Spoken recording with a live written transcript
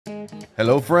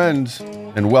Hello, friends,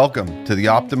 and welcome to the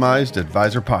Optimized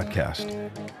Advisor Podcast,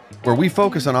 where we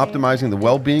focus on optimizing the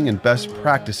well-being and best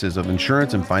practices of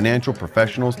insurance and financial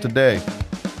professionals today.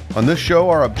 On this show,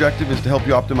 our objective is to help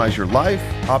you optimize your life,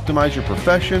 optimize your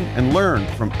profession, and learn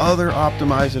from other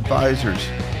optimized advisors.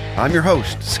 I'm your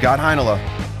host, Scott Heinela.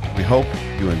 We hope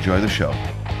you enjoy the show.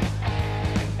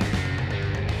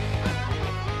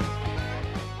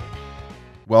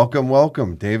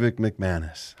 Welcome, David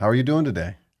McManus. How are you doing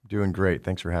today? Doing great.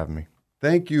 Thanks for having me.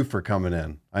 Thank you for coming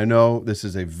in. I know this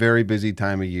is a very busy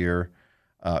time of year,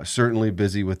 certainly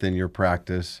busy within your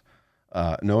practice.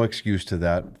 No excuse to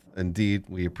that. Indeed,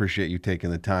 we appreciate you taking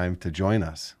the time to join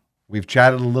us. We've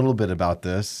chatted a little bit about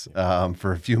this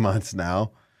for a few months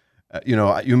now.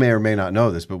 You may or may not know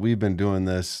this, but we've been doing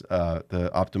this,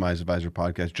 the Optimized Advisor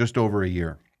podcast, just over a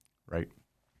year. Right.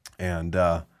 And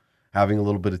having a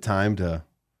little bit of time to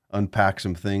unpack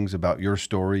some things about your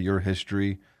story, your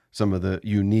history, some of the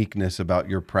uniqueness about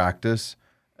your practice.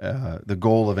 The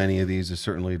goal of any of these is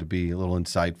certainly to be a little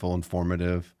insightful,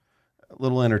 informative, a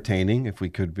little entertaining, if we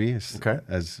could be. Okay.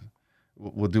 As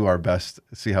we'll do our best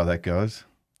to see how that goes.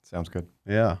 Sounds good.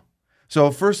 Yeah. So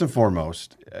first and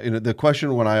foremost, the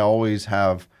question when I always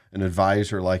have an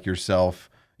advisor like yourself,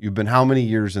 you've been how many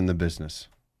years in the business?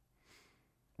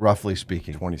 Roughly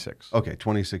speaking. 26. Okay,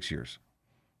 26 years.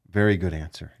 Very good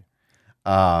answer.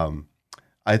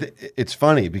 It's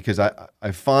funny because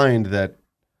I find that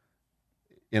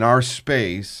in our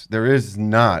space, there is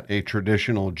not a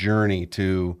traditional journey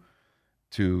to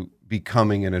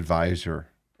becoming an advisor.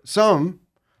 Some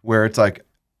where it's like,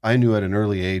 I knew at an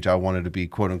early age I wanted to be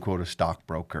quote unquote a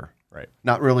stockbroker. Right.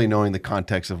 Not really knowing the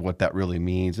context of what that really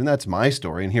means. And that's my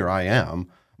story. And here I am,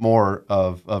 more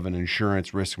of an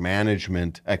insurance risk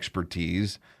management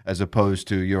expertise as opposed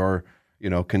to your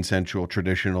consensual,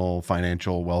 traditional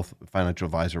financial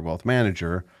advisor, wealth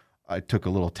manager. I took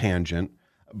a little tangent,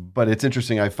 but it's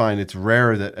interesting. I find it's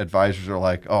rare that advisors are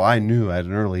like, oh, I knew at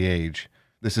an early age,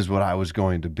 this is what I was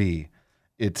going to be.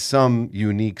 It's some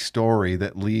unique story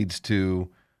that leads to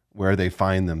where they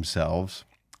find themselves.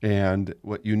 And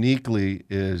what uniquely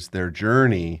is their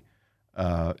journey,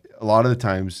 a lot of the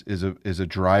times is a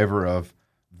driver of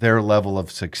their level of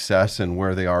success and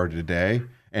where they are today.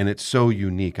 And it's so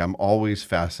unique. I'm always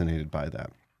fascinated by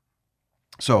that.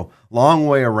 So long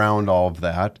way around all of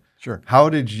that. Sure. How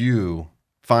did you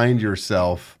find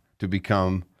yourself to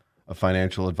become a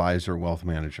financial advisor, wealth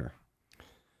manager?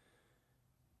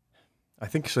 I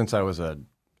think since I was a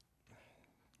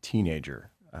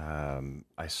teenager,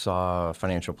 I saw a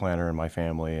financial planner in my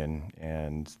family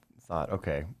and thought,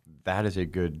 okay, that is a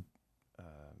good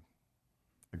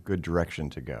direction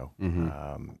to go.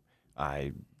 Mm-hmm.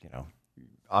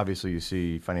 Obviously you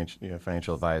see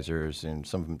financial advisors, and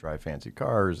some of them drive fancy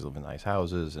cars, live in nice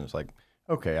houses, and it's like,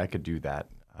 okay, I could do that.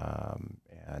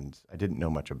 And I didn't know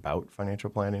much about financial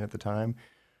planning at the time.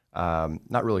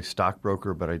 Not really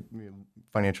stockbroker, but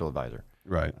financial advisor.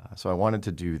 Right. So I wanted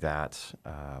to do that.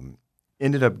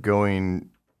 Ended up going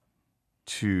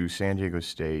to San Diego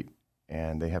State,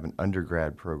 and they have an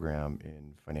undergrad program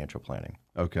in financial planning.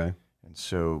 Okay. And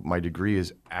so my degree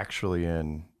is actually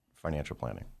in financial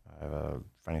planning. I have a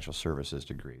financial services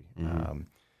degree. Mm-hmm.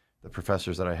 The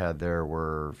professors that I had there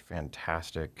were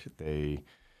fantastic. They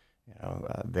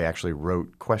actually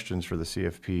wrote questions for the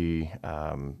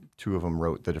CFP. Two of them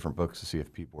wrote the different books the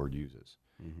CFP board uses.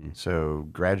 Mm-hmm. So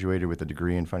graduated with a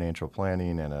degree in financial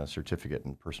planning and a certificate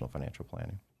in personal financial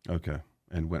planning. Okay.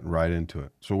 And went right into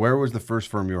it. So where was the first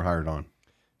firm you were hired on?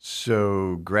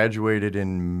 So graduated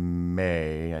in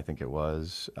May, I think it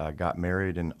was. Got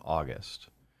married in August.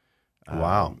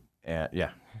 Wow.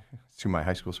 To my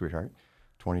high school sweetheart,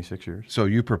 26 years. So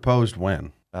you proposed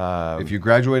when? If you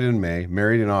graduated in May,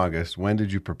 married in August, when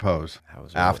did you propose?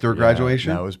 After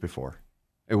graduation? No, it was before.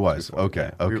 It was?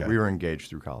 Okay. Yeah. Okay. We were engaged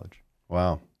through college.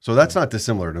 Wow. So that's not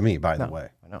dissimilar to me, by the way.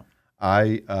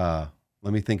 I know.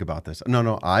 Let me think about this.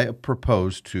 No, I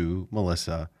proposed to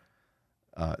Melissa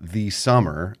the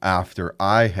summer after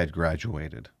I had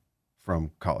graduated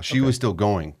from college. She was still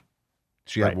going.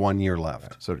 She had 1 year left.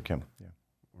 Right. So did Kim. Yeah.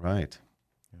 Right.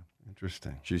 Yeah.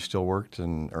 Interesting. She still worked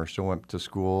or still went to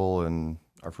school in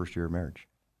our first year of marriage.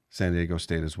 San Diego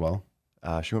State as well?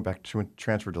 She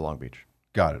transferred to Long Beach.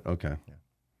 Got it. Okay. Yeah.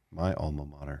 My alma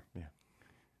mater. Yeah.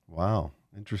 Wow.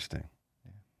 Interesting.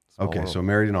 Yeah. Okay. So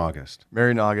married in August.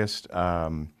 Married in August.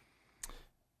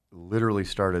 Literally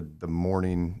started the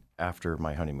morning after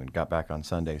my honeymoon. Got back on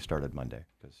Sunday, started Monday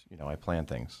because, I plan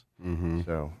things. Mm-hmm.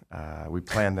 So we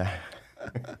planned that.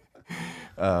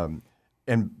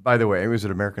 And by the way, it was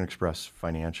at American Express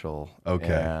Financial.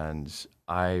 Okay. And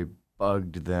I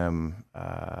bugged them,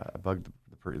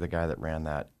 the the guy that ran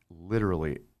that,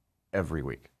 literally every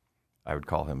week. I would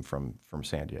call him from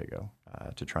San Diego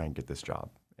to try and get this job.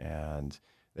 And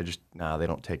they just, they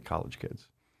don't take college kids.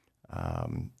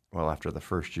 Well, after the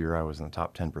first year, I was in the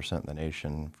top 10% in the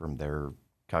nation from their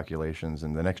calculations.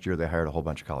 And the next year, they hired a whole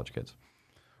bunch of college kids.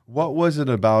 What was it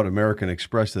about American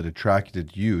Express that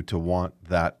attracted you to want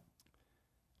that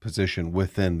position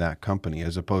within that company,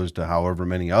 as opposed to however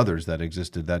many others that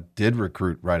existed that did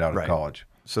recruit right out of college?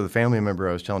 So the family member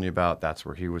I was telling you about, that's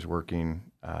where he was working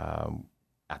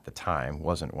at the time,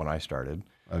 wasn't when I started.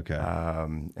 Okay.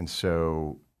 And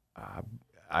so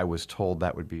I was told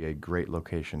that would be a great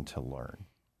location to learn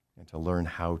and to learn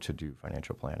how to do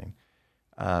financial planning.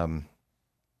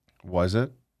 Was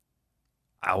it?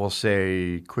 I will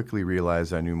say, quickly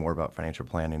realized I knew more about financial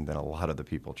planning than a lot of the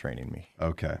people training me.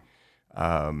 Okay.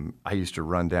 I used to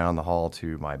run down the hall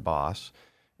to my boss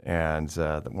and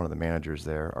one of the managers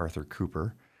there, Arthur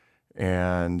Cooper,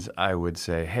 and I would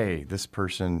say, hey, this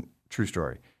person, true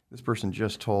story, this person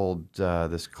just told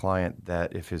this client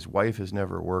that if his wife has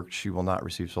never worked, she will not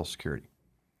receive Social Security.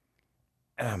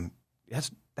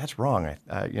 That's wrong.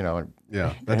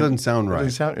 Yeah, that doesn't sound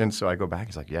right. And so I go back.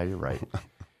 He's like, yeah, you're right.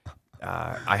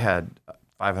 I had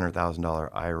 $500,000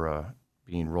 IRA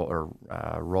being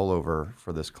rollover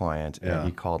for this client, and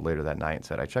he called later that night and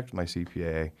said, I checked my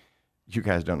CPA. You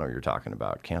guys don't know what you're talking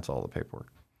about. Cancel all the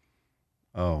paperwork.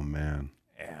 Oh, man.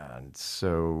 And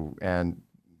so, and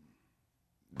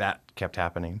that kept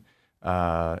happening.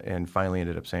 And finally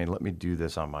ended up saying, let me do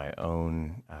this on my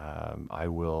own. I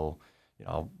will,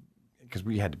 because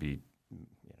we had to be,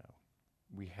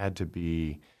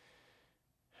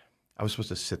 I was supposed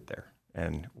to sit there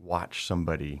and watch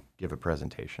somebody give a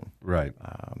presentation. Right.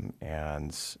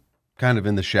 And kind of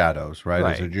in the shadows, right?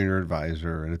 As a junior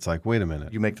advisor. And it's like, wait a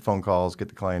minute. You make the phone calls, get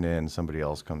the client in, somebody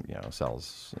else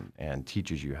sells and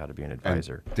teaches you how to be an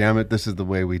advisor. And damn it, this is the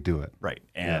way we do it. Right.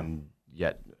 And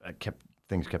yet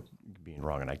things kept being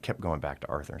wrong. And I kept going back to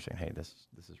Arthur and saying, hey, this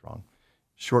is wrong.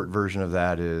 Short version of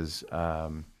that is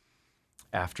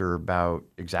after about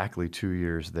exactly 2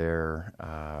 years there,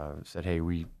 said, hey,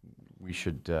 we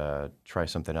should try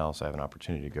something else. I have an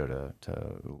opportunity to go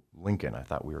to Lincoln. I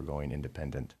thought we were going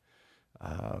independent.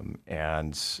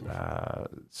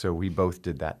 So we both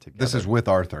did that together. This is with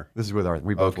Arthur? This is with Arthur.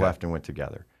 We both left and went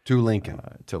together. To Lincoln?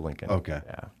 To Lincoln. Okay.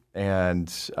 Yeah. And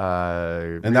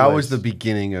that was the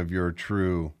beginning of your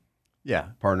true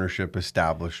partnership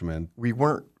establishment. We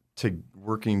weren't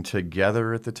working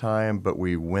together at the time, but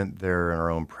we went there in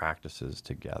our own practices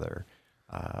together.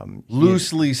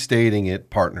 Loosely stating it,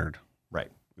 partnered. Right.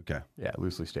 Okay. Yeah,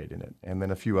 loosely stating it. And then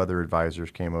a few other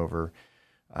advisors came over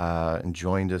and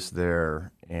joined us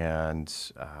there. And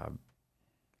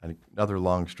another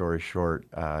long story short,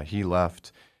 he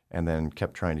left and then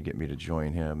kept trying to get me to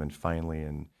join him. And finally,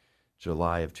 in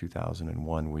July of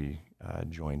 2001, we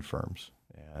joined firms.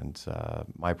 And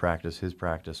my practice, his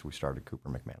practice, we started Cooper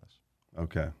McManus.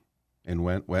 Okay. And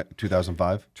when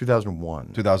 2005?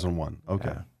 2001. 2001. Okay.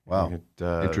 Yeah. Wow.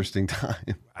 Interesting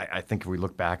time. I think if we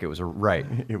look back, it was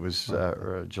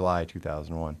July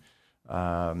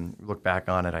 2001. Look back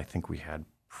on it, I think we had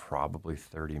probably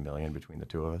 $30 million between the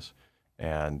two of us.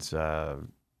 And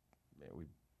we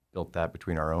built that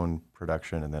between our own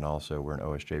production, and then also we're an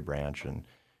OSJ branch and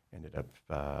ended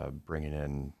up bringing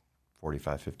in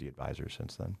 45, 50 advisors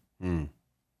since then.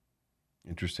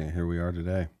 Interesting. Here we are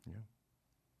today. Yeah.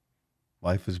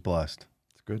 Life is blessed.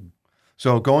 It's good.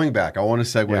 So going back, I want to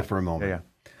segue for a moment.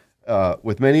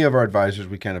 With many of our advisors,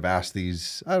 we kind of ask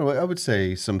these, I would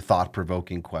say, some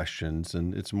thought-provoking questions,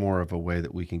 and it's more of a way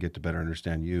that we can get to better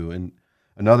understand you. And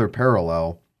another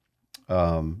parallel,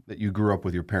 that you grew up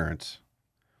with your parents,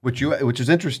 which is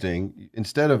interesting.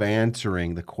 Instead of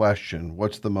answering the question,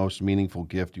 what's the most meaningful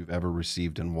gift you've ever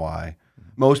received and why,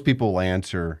 most people will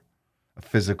answer a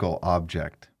physical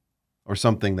object or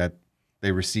something that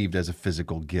they received as a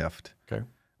physical gift. Okay.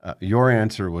 Your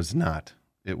answer was not.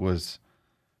 It was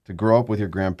to grow up with your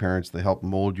grandparents. They helped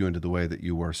mold you into the way that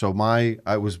you were. So I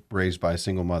was raised by a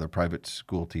single mother, private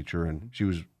school teacher, and she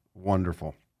was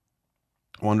wonderful.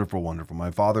 Wonderful, wonderful.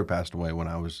 My father passed away when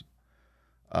I was,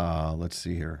 let's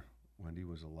see here, Wendy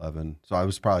was 11. So I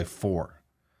was probably 4.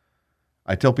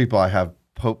 I tell people I have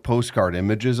postcard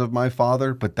images of my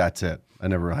father, but that's it. I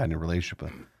never had any relationship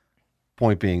with him.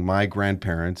 Point being, my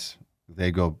grandparents, they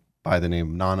go by the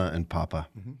name Nana and Papa.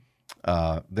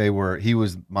 He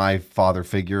was my father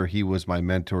figure. He was my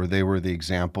mentor. They were the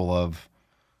example of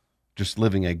just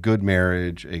living a good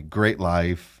marriage, a great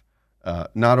life,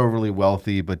 not overly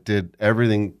wealthy, but did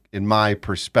everything in my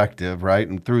perspective, right,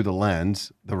 and through the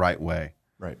lens, the right way.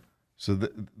 Right. So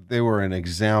they were an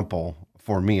example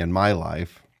for me in my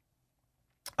life.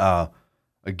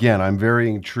 Again, I'm very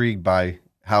intrigued by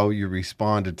how you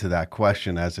responded to that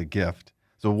question as a gift.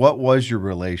 So what was your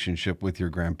relationship with your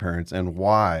grandparents, and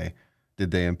why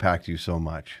did they impact you so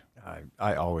much?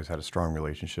 I always had a strong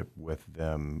relationship with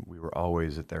them. We were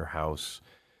always at their house.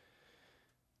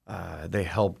 They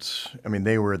helped. I mean,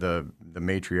 they were the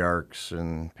matriarchs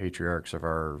and patriarchs of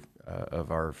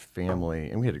our family,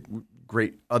 and we had a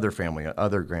great other family.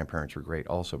 Other grandparents were great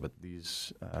also, but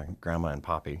these grandma and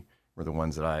poppy were the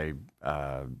ones that I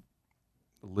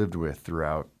lived with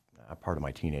throughout part of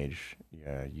my teenage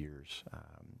years.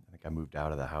 I think I moved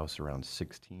out of the house around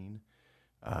 16.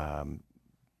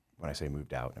 When I say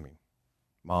moved out, I mean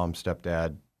mom,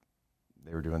 stepdad,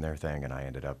 they were doing their thing, and I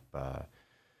ended up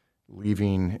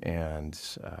leaving and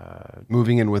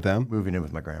Moving in with them? moving in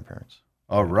with my grandparents.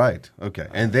 Oh, right. Okay.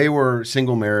 And they were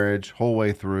single marriage whole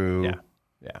way through. Yeah,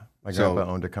 yeah. My grandpa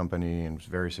owned a company and was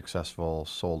very successful.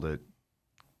 Sold it,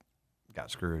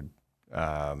 got screwed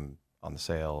on the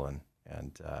sale,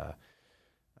 and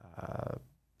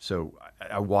so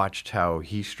I watched how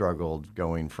he struggled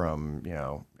going from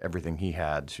everything he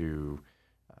had to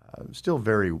still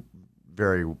very,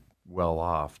 very well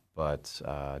off, but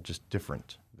just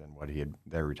different than what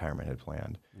their retirement had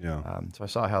planned. Yeah. So I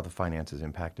saw how the finances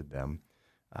impacted them.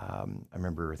 I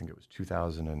remember, I think it was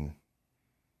 2000 and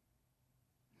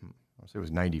I say it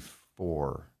was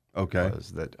 94. Okay.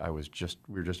 Was that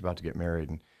we were just about to get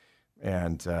married,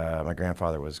 and my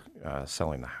grandfather was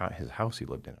selling his house he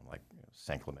lived in like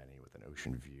San Clemente with an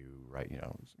ocean view, right?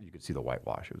 You could see the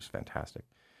whitewash. It was fantastic.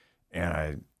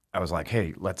 And I was like,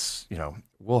 hey, let's,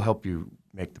 we'll help you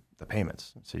make the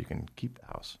payments so you can keep the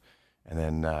house. And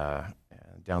then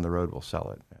down the road, we'll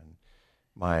sell it. And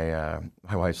my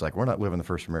wife's like, we're not living the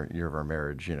first year of our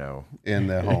marriage, in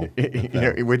the home.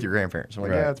 with your grandparents. I'm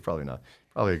like, Right. yeah, that's probably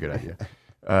a good idea.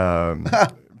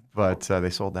 But they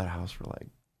sold that house for like,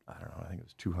 I don't know, I think it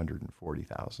was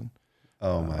 $240,000.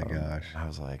 Oh my gosh. I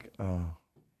was like, oh,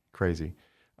 crazy.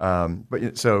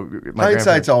 But so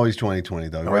Hindsight's always 20/20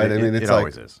 though, right? I mean, it's it like,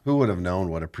 always is. who would have known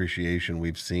what appreciation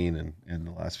we've seen in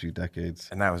the last few decades?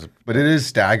 And that was, But it is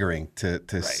staggering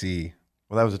to see.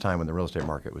 well, that was a time when the real estate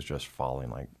market was just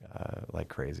falling like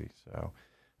crazy. So,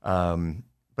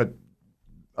 but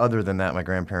other than that, my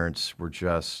grandparents were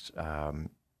just,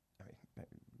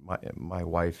 my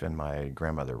wife and my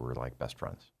grandmother were like best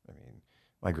friends. I mean,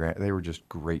 they were just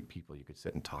great people you could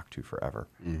sit and talk to forever.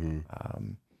 Mm-hmm.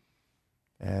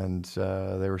 And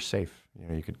they were safe.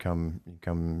 You could come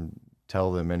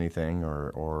tell them anything,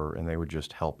 and they would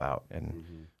just help out,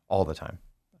 and all the time.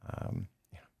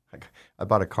 I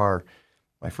bought a car.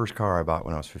 My first car I bought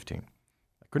when I was 15.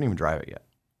 I couldn't even drive it yet,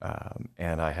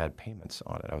 and I had payments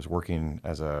on it. I was working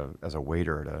as a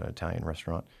waiter at an Italian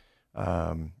restaurant,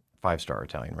 5-star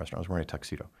Italian restaurant. I was wearing a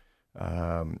tuxedo,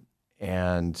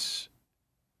 and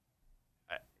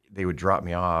they would drop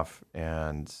me off,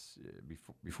 and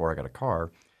before I got a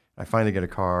car, I finally get a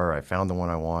car. I found the one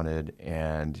I wanted,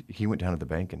 and he went down to the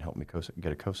bank and helped me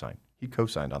get a cosign. He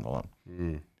cosigned on the loan.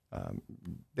 Mm.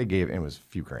 They gave it was a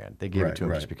few grand. They gave it to him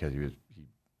Right. just because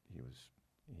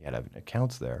he had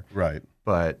accounts there. Right.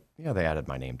 But they added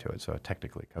my name to it, so I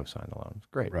technically cosigned the loan. It was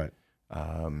great. Right.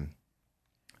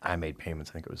 I made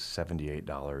payments. I think it was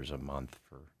 $78 a month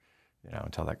for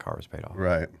until that car was paid off.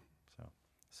 Right.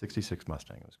 66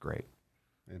 Mustang. It was great.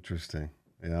 Interesting.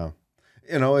 Yeah.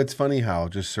 It's funny how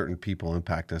just certain people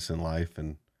impact us in life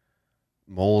and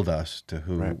mold us to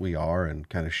who Right. we are and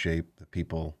kind of shape the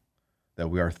people that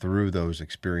we are through those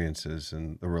experiences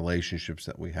and the relationships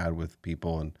that we had with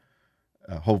people. And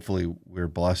hopefully we're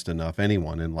blessed enough,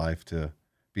 anyone in life, to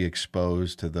be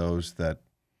exposed to those that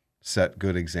set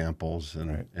good examples.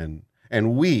 And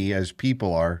we as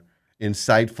people are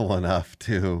insightful enough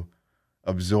to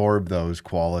absorb those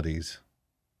qualities.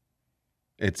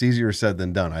 It's easier said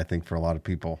than done, I think, for a lot of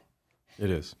people. It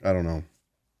is. I don't know.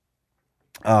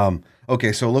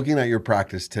 Okay, so looking at your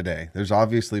practice today, there's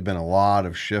obviously been a lot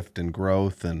of shift and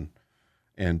growth and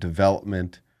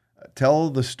development. Tell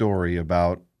the story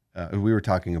about, we were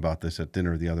talking about this at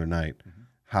dinner the other night,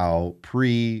 how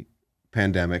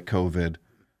pre-pandemic COVID,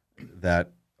 that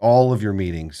all of your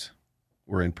meetings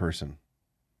were in person.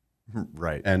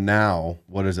 Right. And now,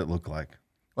 what does it look like?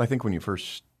 Well, I think when you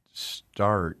first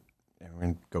start, and we're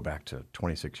going to go back to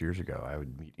 26 years ago, I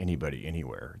would meet anybody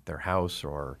anywhere, at their house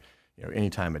or any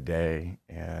time of day.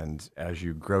 And as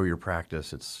you grow your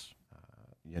practice, it's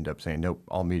you end up saying, nope,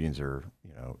 all meetings are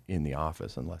in the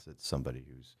office unless it's somebody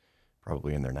who's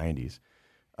probably in their 90s.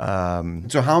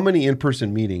 So how many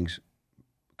in-person meetings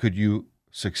could you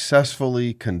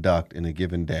successfully conduct in a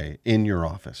given day in your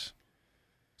office?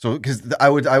 So, because I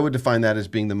would define that as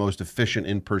being the most efficient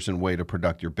in-person way to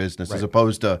conduct your business, as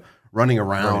opposed to running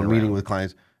around, meeting with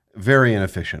clients. Very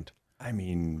inefficient. I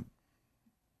mean,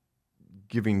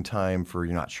 giving time for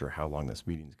you're not sure how long this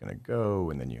meeting's going to go,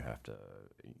 and then you have to,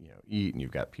 eat, and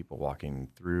you've got people walking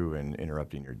through and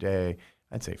interrupting your day.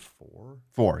 I'd say 4.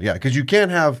 4, yeah, because you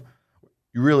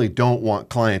really don't want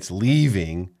clients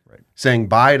leaving, saying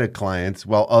bye to clients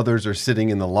while others are sitting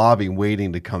in the lobby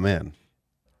waiting to come in.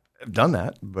 I've done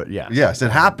that, but yeah. Yes,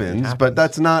 it happens, but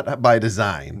that's not by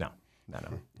design. No.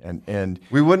 And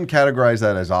we wouldn't categorize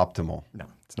that as optimal. No,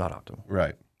 it's not optimal.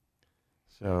 Right.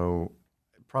 So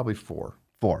probably 4.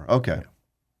 4, okay.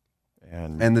 Yeah.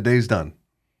 And the day's done.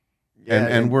 Yeah,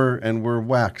 and we're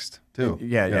waxed too.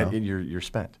 And you're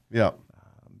spent. Yeah.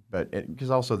 But because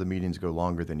also the meetings go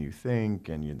longer than you think,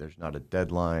 and there's not a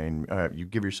deadline. You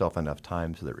give yourself enough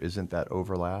time so there isn't that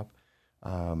overlap,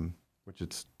 which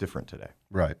it's different today.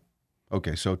 Right.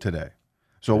 Okay, so today.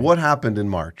 So what happened in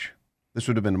March? This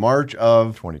would have been March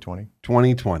of 2020.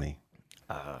 2020.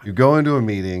 You go into a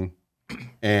meeting,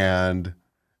 and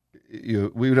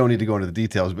we don't need to go into the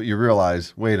details, but you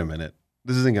realize, wait a minute,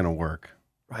 this isn't going to work.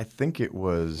 I think it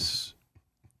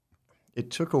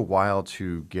took a while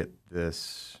to get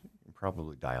this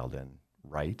probably dialed in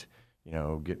right,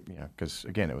 because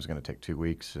again, it was going to take 2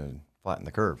 weeks and flatten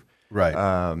the curve. Right.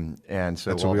 And so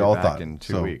that's what we all back thought. In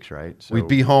 2 weeks, right? So we'd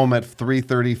be home at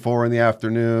 3:34 in the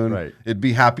afternoon. Right. It'd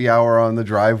be happy hour on the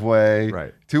driveway.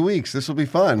 Right. 2 weeks. This will be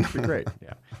fun. It'll be great.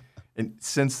 Yeah. And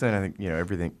since then, I think,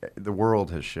 everything, the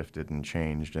world has shifted and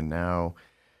changed. And now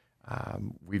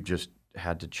we've just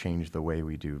had to change the way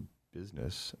we do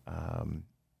business.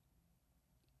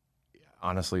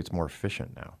 Honestly, it's more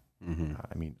efficient now. Mm-hmm.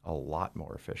 I mean, a lot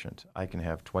more efficient. I can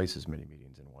have twice as many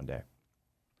meetings in one day.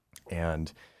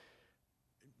 And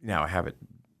now I have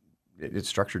it's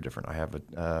structured different. I have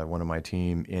one of my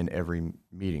team in every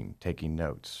meeting taking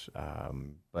notes.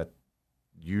 But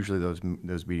usually those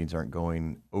meetings aren't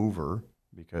going over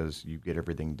because you get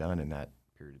everything done in that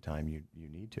period of time you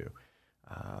need to.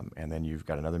 And then you've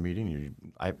got another meeting.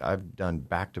 I've done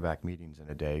back-to-back meetings in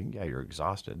a day. Yeah, you're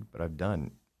exhausted, but I've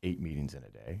done 8 meetings in a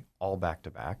day, all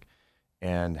back-to-back,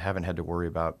 and haven't had to worry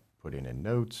about putting in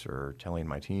notes or telling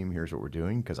my team, here's what we're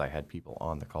doing, because I had people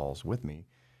on the calls with me,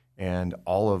 and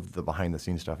all of the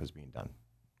behind-the-scenes stuff is being done.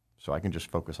 So I can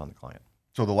just focus on the client.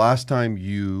 So the last time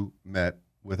you met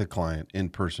with a client in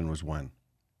person was when?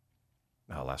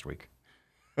 Last week.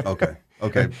 Okay.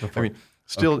 I mean,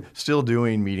 still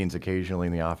doing meetings occasionally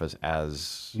in the office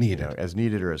as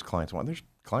needed, or as clients want. There's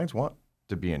clients want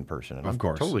to be in person, and I'm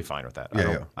totally fine with that.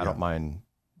 I don't mind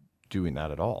doing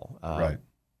that at all. Right.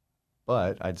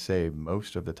 But I'd say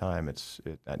most of the time, at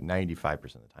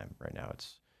 95% of the time right now,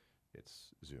 it's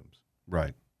Zooms.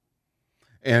 Right.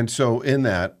 And so in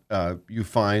that, you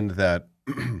find that.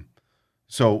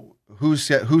 So who's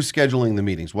scheduling the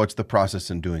meetings? What's the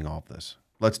process in doing all of this?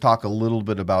 Let's talk a little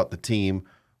bit about the team.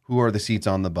 Who are the seats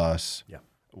on the bus? Yeah.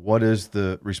 What is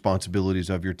the responsibilities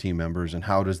of your team members, and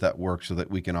how does that work so that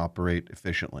we can operate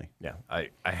efficiently? Yeah, I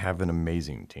have an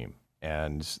amazing team,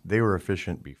 and they were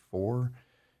efficient before.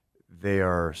 They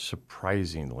are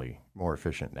surprisingly more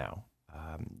efficient now.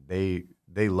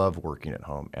 They love working at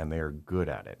home, and they are good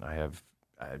at it. And I have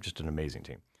just an amazing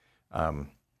team. To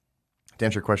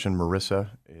answer your question, Marissa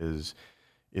is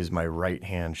my right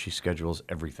hand. She schedules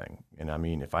everything, and I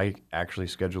mean, if I actually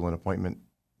schedule an appointment,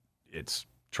 it's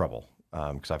trouble.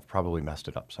 Because I've probably messed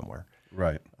it up somewhere.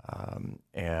 Right.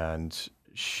 And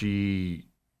she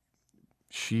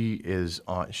is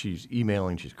on. She's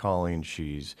emailing. She's calling.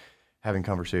 She's having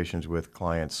conversations with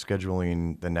clients,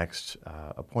 scheduling the next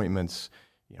appointments.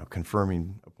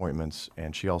 Confirming appointments,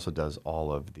 and she also does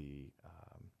all of the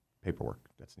paperwork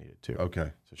that's needed too. Okay.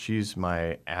 So she's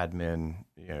my admin,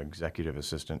 executive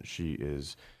assistant. She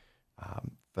is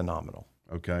phenomenal.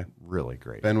 Okay. Really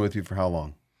great. Been with you for how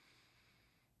long?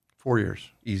 4 years.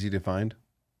 Easy to find?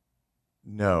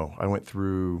 No, I went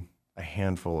through a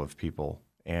handful of people,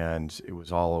 and it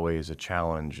was always a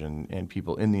challenge, and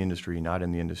people in the industry, not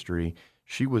in the industry.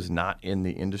 She was not in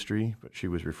the industry, but she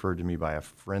was referred to me by a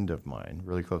friend of mine,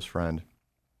 really close friend.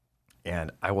 And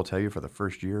I will tell you, for the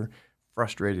first year,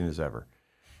 frustrating as ever.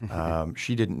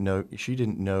 She didn't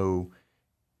know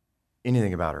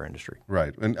anything about our industry.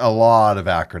 Right, and a lot of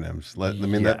acronyms.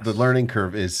 Yes. The learning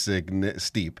curve is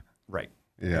steep. Right.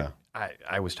 Yeah.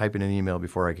 I was typing an email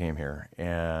before I came here,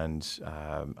 and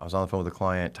I was on the phone with a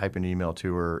client, typing an email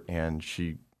to her, and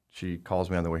she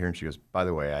calls me on the way here, and she goes, "By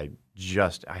the way, I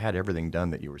had everything done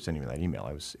that you were sending me that email.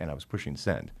 I was pushing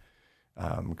send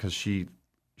because she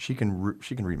can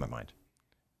read my mind.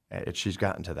 She's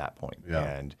gotten to that point, yeah.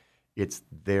 and it's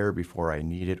there before I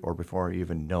need it or before I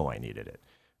even know I needed it.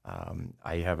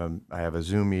 I have a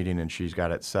Zoom meeting and she's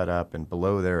got it set up, and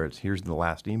below there here's the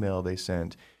last email they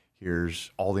sent.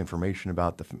 Here's all the information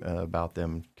about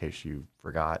them in case you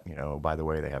forgot. By the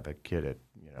way, they have a kid at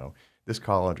this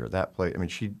college or that place. I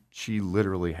mean, she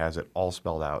literally has it all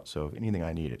spelled out. So if anything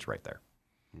I need, it's right there.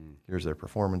 Here's their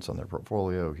performance on their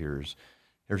portfolio. Here's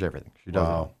everything. She does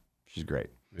it all. She's great.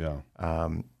 Yeah.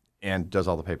 And does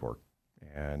all the paperwork.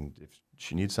 And if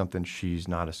she needs something, she's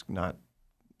not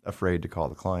afraid to call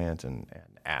the client and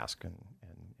ask and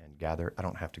gather. I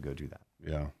don't have to go do that.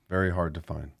 Yeah. Very hard to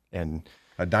find. And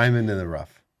a diamond in the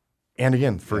rough. And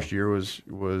again, first year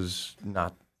was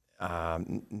not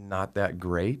that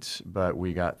great, but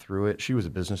we got through it. She was a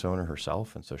business owner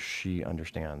herself, and so she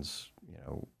understands,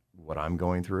 what I'm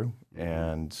going through,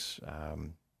 and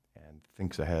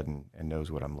thinks ahead and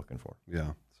knows what I'm looking for.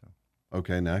 Yeah. So,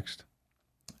 okay, next.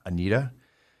 Anita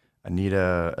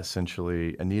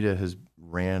has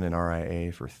ran an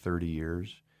RIA for 30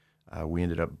 years. We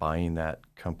ended up buying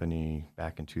that company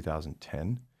back in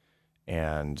 2010,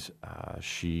 and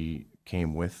she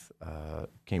came with that,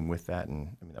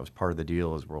 and I mean that was part of the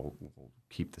deal. Is we'll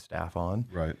keep the staff on,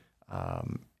 right?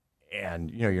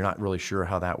 And you're not really sure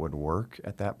how that would work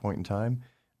at that point in time.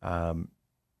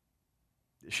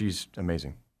 She's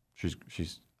amazing.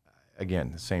 She's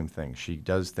again the same thing. She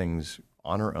does things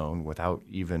on her own without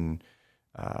even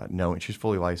knowing. She's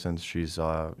fully licensed. She has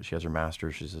her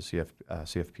master's. She's a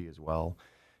CFP as well,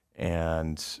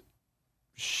 and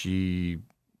she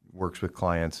works with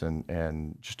clients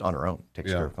and just on her own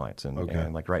takes care of clients.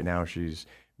 And like right now, she's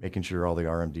making sure all the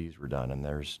RMDs were done, and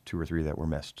there's 2 or 3 that were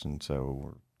missed, and so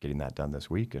we're getting that done this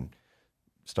week, and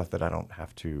stuff that I don't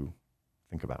have to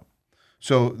think about.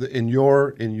 So in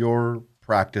your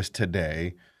practice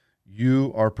today,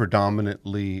 you are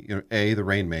predominantly the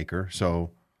rainmaker.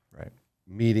 So right.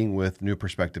 Meeting with new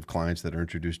prospective clients that are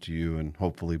introduced to you and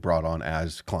hopefully brought on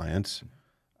as clients.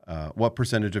 What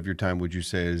percentage of your time would you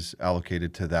say is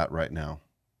allocated to that right now?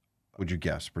 Would you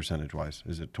guess percentage-wise?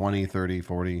 Is it 20, 30,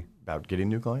 40? About getting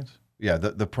new clients? Yeah,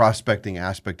 the prospecting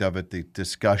aspect of it, the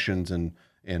discussions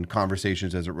and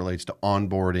conversations as it relates to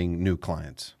onboarding new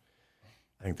clients.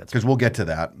 I think that's because we'll get to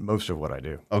that. Most of what I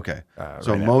do. Okay.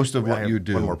 So right most of what you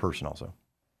do. One more person also.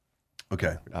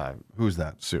 Okay. Who's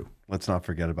that? Sue. Let's not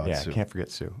forget about Sue. Yeah, can't forget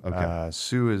Sue. Okay.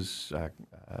 Sue has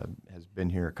been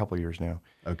here a couple of years now.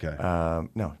 Okay.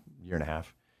 No, year and a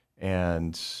half.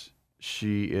 And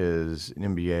she is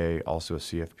an MBA, also a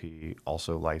CFP,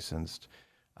 also licensed.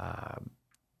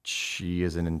 She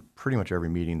is in pretty much every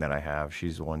meeting that I have.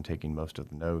 She's the one taking most of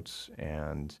the notes.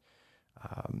 And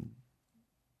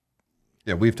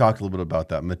yeah, we've talked a little bit about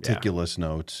that. Meticulous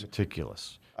notes.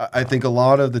 Meticulous. I think a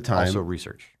lot of the time. Also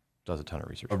research. Does a ton of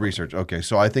research. Research. Okay.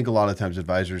 So I think a lot of times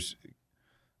advisors,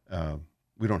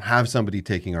 we don't have somebody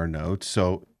taking our notes.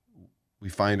 So we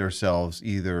find ourselves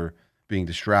either being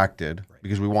distracted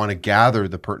because we want to gather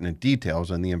the pertinent details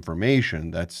and the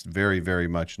information that's very, very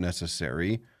much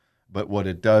necessary. But what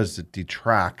it does, it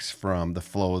detracts from the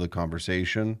flow of the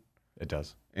conversation. It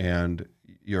does. And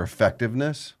your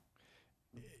effectiveness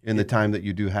in the time that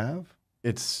you do have?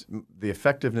 It's the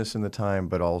effectiveness in the time,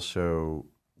 but also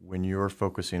when you're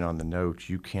focusing on the notes,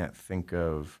 you can't think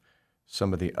of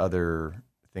some of the other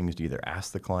things to either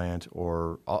ask the client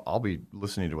or I'll be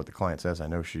listening to what the client says. I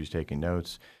know she's taking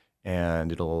notes,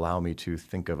 and it'll allow me to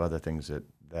think of other things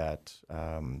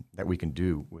that we can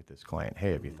do with this client.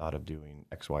 Hey, have you thought of doing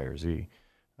X, Y, or Z?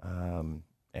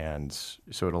 And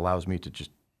so it allows me to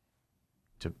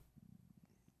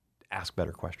ask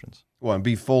better questions. Well, and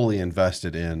be fully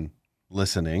invested in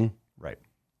listening. Right.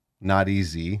 Not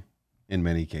easy in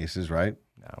many cases, right?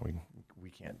 No, we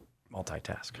can't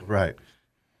multitask. Right.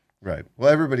 Right. Well,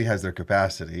 everybody has their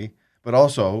capacity, but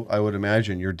also I would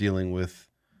imagine you're dealing with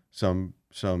some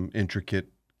intricate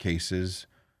cases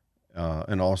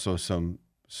and also some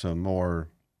more.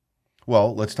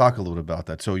 Well, let's talk a little bit about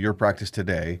that. So your practice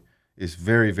today is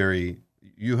very, very.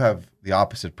 You have the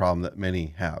opposite problem that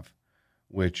many have,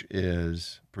 which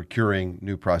is procuring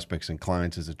new prospects and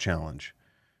clients is a challenge.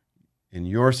 In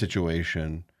your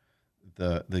situation,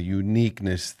 the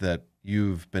uniqueness that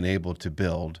you've been able to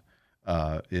build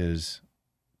is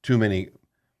too many.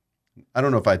 I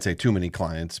don't know if I'd say too many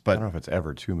clients, but I don't know if it's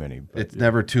ever too many. But it's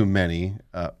never too many.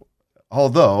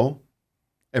 Although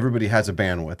everybody has a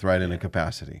bandwidth, right, in a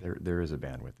capacity. There is a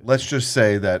bandwidth. Let's just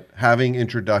say that having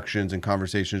introductions and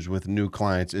conversations with new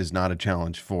clients is not a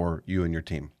challenge for you and your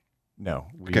team. No.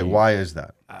 Okay, why is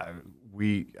that?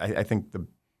 I think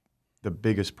the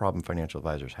biggest problem financial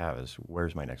advisors have is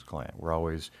where's my next client? We're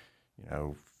always,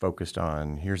 focused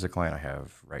on here's the client I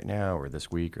have right now or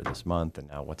this week or this month, and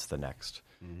now what's the next?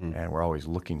 And we're always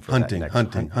looking for Hunting, that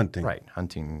next hunting. Right,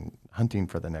 hunting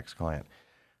for the next client.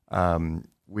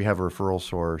 We have a referral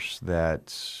source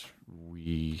that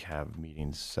we have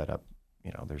meetings set up.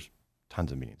 There's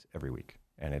tons of meetings every week,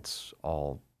 and it's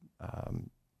all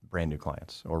brand new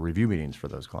clients or review meetings for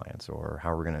those clients, or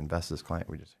how we're going to invest this client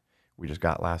we just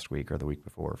got last week or the week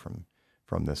before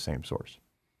from this same source.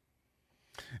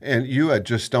 And you had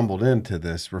just stumbled into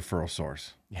this referral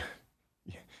source.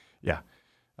 Yeah.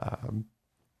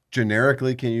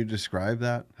 Generically, can you describe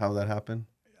that, how that happened?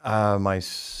 My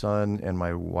son and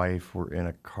my wife were in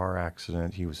a car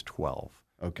accident. He was 12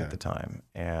 Okay. at the time,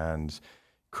 and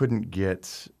couldn't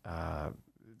get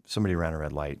somebody ran a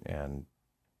red light and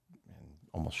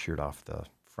almost sheared off the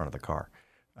front of the car.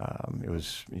 He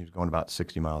was going about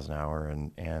 60 miles an hour,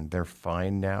 and they're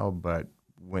fine now, but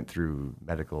went through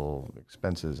medical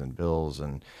expenses and bills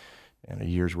and a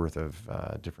year's worth of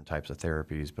different types of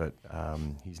therapies. But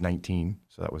he's 19,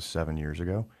 so that was 7 years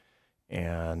ago.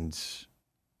 And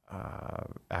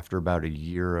after about a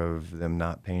year of them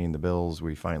not paying the bills,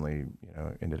 we finally,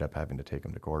 ended up having to take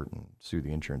him to court and sue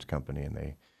the insurance company,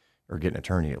 or get an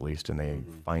attorney at least, and they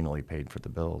finally paid for the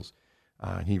bills.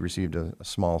 He received a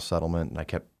small settlement, and I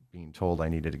kept being told I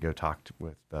needed to go talk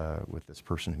with this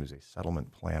person who's a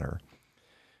settlement planner.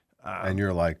 And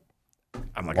you're like,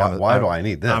 I'm like, why do I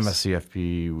need this? I'm a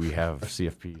CFP. We have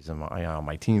CFPs, and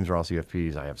my teams are all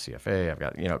CFPs. I have CFA. I've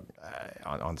got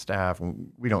on staff.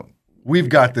 And We've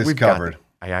got this covered.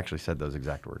 I actually said those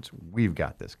exact words. We've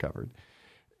got this covered.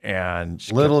 And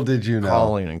little did you know,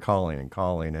 calling and calling and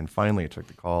calling, and finally I took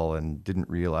the call and didn't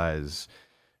realize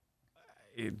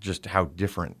just how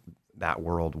different that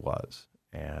world was,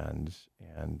 and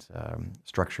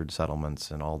structured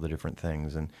settlements and all the different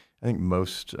things. And I think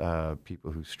most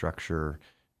people who overstructure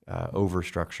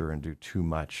and do too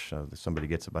much. Somebody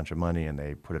gets a bunch of money and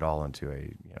they put it all into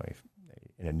an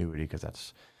annuity, because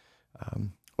that's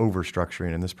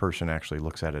overstructuring. And this person actually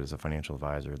looks at it as a financial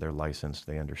advisor. They're licensed,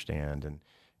 they understand,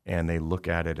 and they look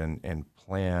at it and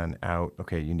plan out.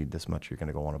 Okay, you need this much. You're going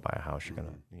to go want to buy a house. You're going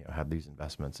to have these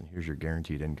investments, and here's your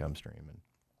guaranteed income stream.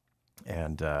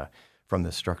 And from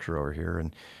this structure over here,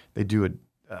 and they do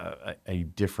a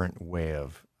different way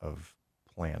of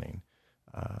planning.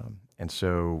 And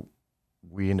so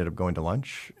we ended up going to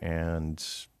lunch, and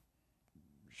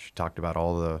she talked about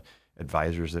all the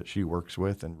advisors that she works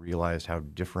with and realized how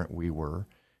different we were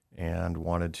and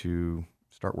wanted to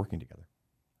start working together.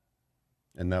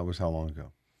 And that was how long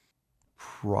ago?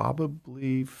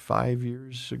 Probably 5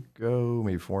 years ago,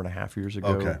 maybe 4.5 years ago.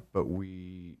 Okay. But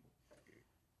we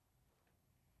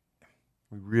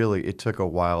really, it took a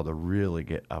while to really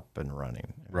get up and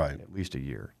running. Right. At least a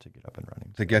year to get up and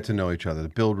running. To get to know each other, to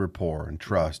build rapport and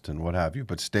trust and what have you,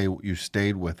 but you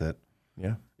stayed with it.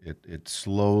 Yeah. It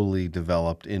slowly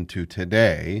developed into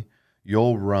today.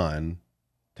 You'll run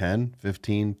 10,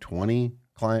 15, 20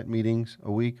 client meetings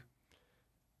a week?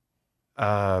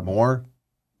 More?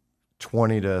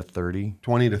 20 to 30.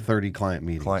 20 to 30 client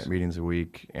meetings. Client meetings a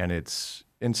week.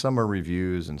 And some are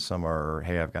reviews, and some are,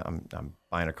 hey, I'm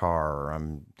buying a car, or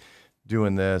I'm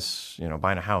doing this,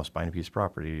 buying a house, buying a piece of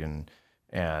property, and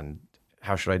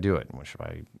how should I do it? And should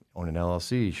I own an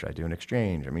LLC? Should I do an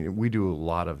exchange? I mean, we do a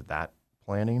lot of that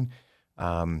planning,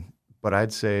 but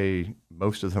I'd say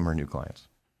most of them are new clients.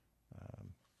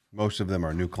 Most of them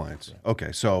are new clients. Yeah.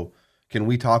 Okay, so can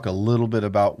we talk a little bit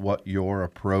about what your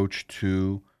approach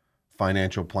to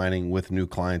financial planning with new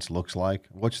clients looks like?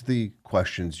 What's the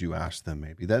questions you ask them?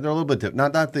 Maybe that they're a little bit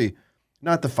different.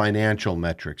 Not the financial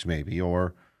metrics, maybe,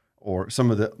 or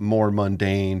some of the more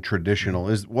mundane, traditional.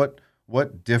 Is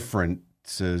what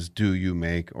differences do you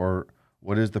make, or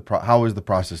what is how is the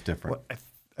process different? Well,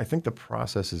 I think the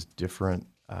process is different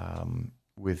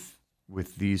with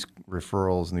these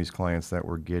referrals and these clients that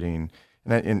we're getting.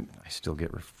 And I still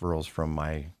get referrals from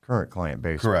my current client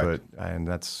base. Correct. And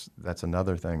that's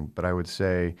another thing. But I would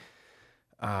say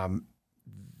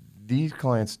these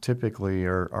clients typically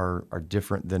are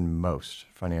different than most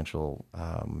financial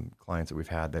clients that we've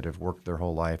had that have worked their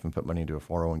whole life and put money into a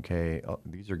 401k.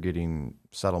 These are getting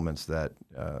settlements that,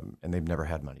 and they've never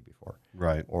had money before.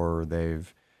 Right. Or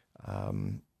they've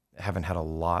haven't had a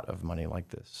lot of money like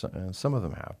this. Some of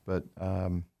them have, but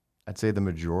I'd say the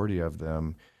majority of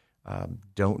them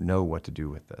don't know what to do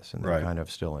with this, and they're Right. kind of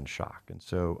still in shock. And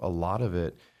so a lot of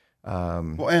it,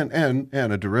 Well, and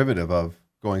a derivative of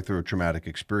going through a traumatic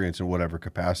experience in whatever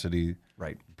capacity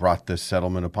right. brought this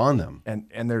settlement upon them.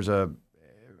 And there's I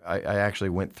actually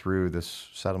went through this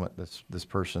settlement. This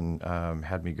person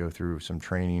had me go through some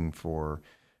training for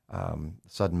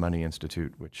Sudden Money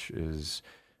Institute, which is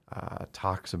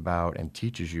talks about and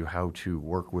teaches you how to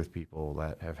work with people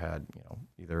that have had,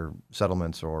 either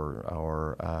settlements or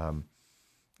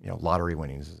lottery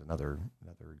winnings is another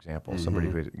example. Mm-hmm. Somebody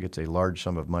who gets a large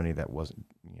sum of money that wasn't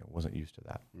used to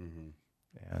that,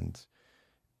 Mm-hmm. and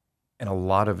a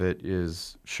lot of it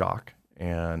is shock.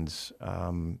 And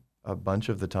a bunch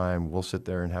of the time, we'll sit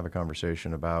there and have a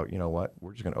conversation about, what,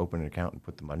 we're just going to open an account and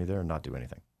put the money there and not do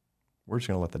anything. We're just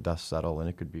going to let the dust settle, and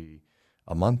it could be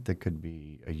a month, it could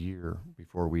be a year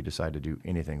before we decide to do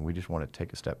anything. We just want to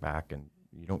take a step back, and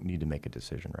you don't need to make a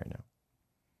decision right now.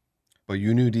 But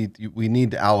we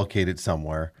need to allocate it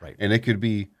somewhere, Right. And it could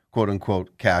be quote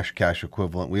unquote cash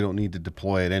equivalent. We don't need to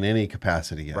deploy it in any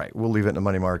capacity yet. Right. We'll leave it in a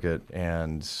money market,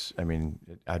 and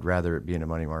I'd rather it be in a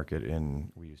money market.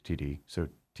 We use TD, so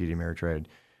TD Ameritrade,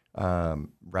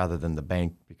 rather than the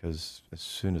bank, because as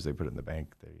soon as they put it in the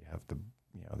bank, they have the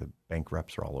bank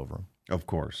reps are all over them. Of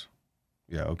course.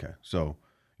 Yeah. Okay. So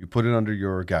you put it under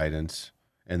your guidance,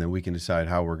 and then we can decide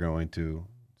how we're going to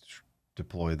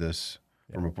deploy this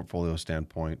from a portfolio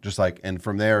standpoint. And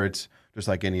from there, it's just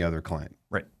like any other client.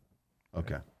 Right.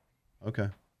 Okay. Okay.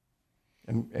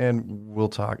 And we'll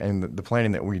talk. And the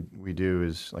planning that we do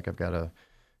is, like, I've got a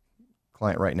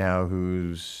client right now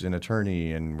who's an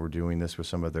attorney, and we're doing this with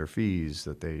some of their fees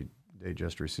that they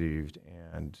just received,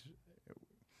 and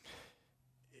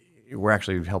we're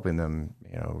actually helping them,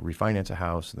 refinance a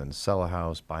house and then sell a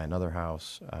house, buy another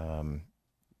house.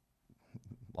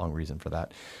 Long reason for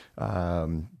that.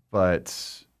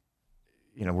 But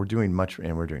we're doing much,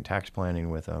 and we're doing tax planning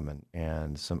with them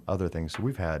and some other things. So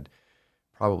we've had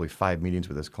probably 5 meetings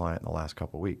with this client in the last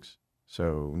couple of weeks.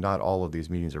 So not all of these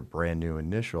meetings are brand new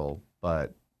initial,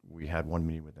 but we had one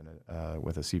meeting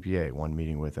with a CPA, one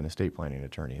meeting with an estate planning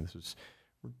attorney. And this was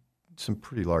some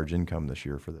pretty large income this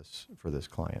year for this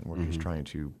client. We're just trying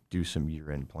to do some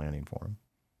year-end planning for him.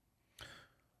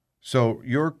 So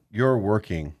you're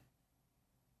working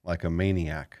like a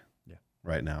maniac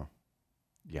right now.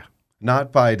 Yeah.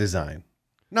 Not by design.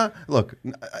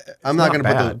 I'm not going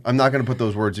to put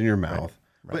those words in your mouth.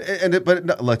 Right.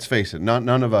 But let's face it, none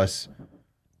of us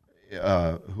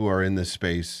who are in this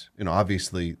space,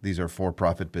 obviously these are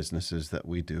for-profit businesses that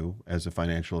we do. As a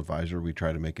financial advisor, we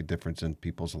try to make a difference in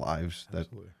people's lives.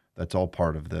 That's all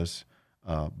part of this.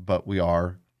 But we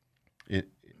are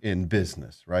in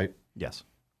business, right? Yes.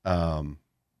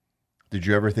 Did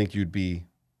you ever think you'd be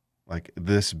like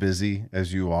this busy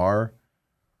as you are?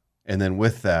 And then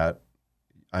with that,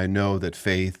 I know that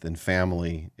faith and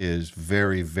family is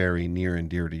very, very near and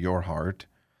dear to your heart.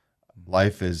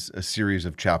 Life is a series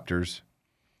of chapters.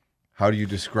 How do you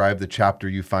describe the chapter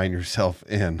you find yourself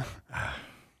in?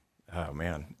 Oh,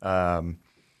 man.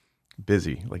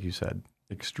 Busy, like you said,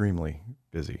 extremely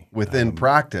busy. Within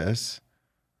practice,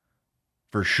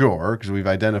 for sure, because we've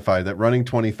identified that running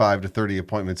 25 to 30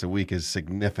 appointments a week is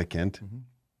significant. Mm-hmm.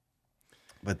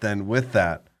 But then with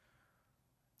that,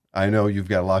 I know you've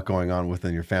got a lot going on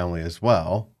within your family as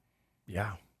well.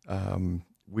 Yeah.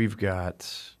 We've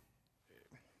got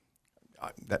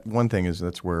that one thing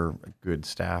that's where good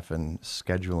staff and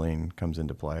scheduling comes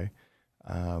into play.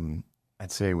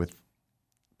 I'd say with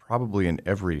probably in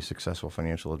every successful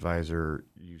financial advisor,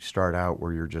 you start out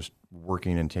where you're just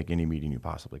working and take any meeting you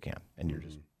possibly can. And you're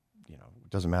just, it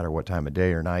doesn't matter what time of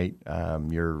day or night,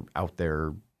 you're out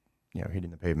there, hitting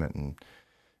the pavement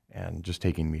and just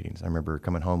taking meetings. I remember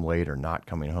coming home late or not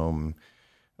coming home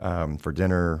for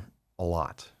dinner a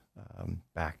lot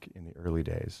back in the early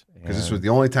days. Because this was the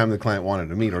only time the client wanted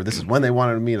to meet, or this is when they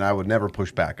wanted to meet, and I would never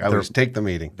push back. I would just take the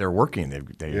meeting. They're working. They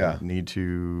need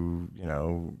to,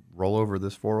 roll over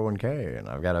this 401k, and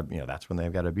I've got to, that's when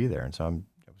they've got to be there. And so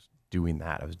I was doing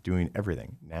that. I was doing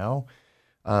everything. Now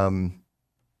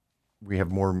we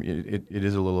have more. It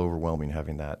is a little overwhelming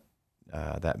having that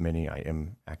many. I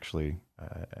am actually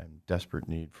in desperate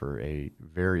need for a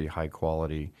very high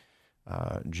quality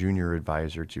junior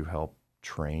advisor to help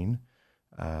train.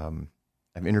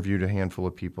 I've interviewed a handful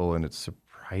of people, and it's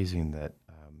surprising that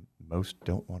most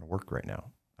don't want to work right now.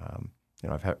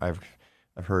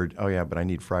 I've heard, oh yeah, but I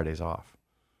need Fridays off.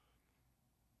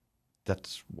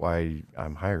 That's why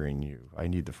I'm hiring you. I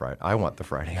need the Friday. I want the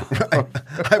Friday off.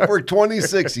 I've worked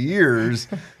 26 years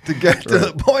to get to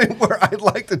the point where I'd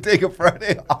like to take a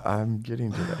Friday off. I'm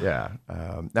getting to that. Yeah.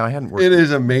 Now I hadn't worked. It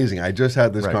is amazing. I just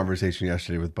had this conversation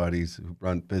yesterday with buddies who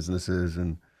run businesses,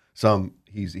 and some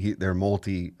they're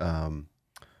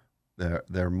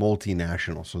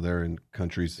multinational, so they're in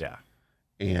countries. Yeah.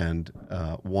 And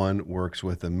one works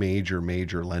with a major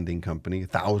lending company,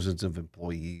 thousands of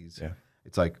employees. Yeah.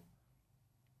 It's like,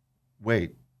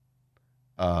 wait,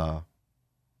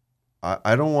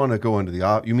 I don't want to go into the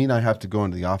office. You mean I have to go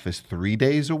into the office 3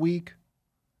 days a week?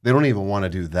 They don't even want to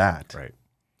do that. Right.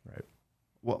 Right.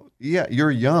 Well, yeah,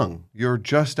 you're young. You're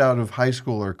just out of high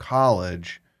school or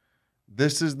college.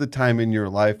 This is the time in your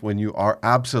life when you are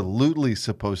absolutely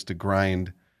supposed to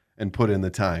grind and put in the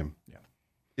time. Yeah.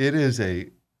 It is a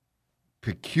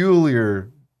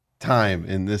peculiar time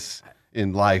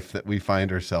in life that we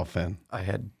find ourselves in. I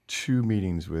had 2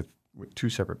 meetings with 2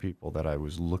 separate people that I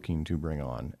was looking to bring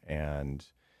on, and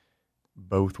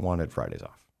both wanted Fridays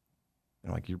off.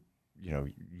 And like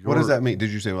What does that mean?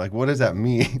 Did you say what does that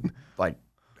mean? Like,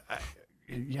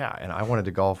 yeah. And I wanted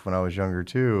to golf when I was younger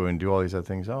too, and do all these other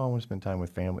things. Oh, I want to spend time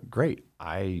with family. Great.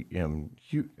 I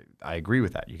agree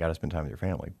with that. You got to spend time with your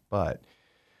family. But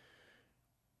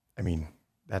I mean,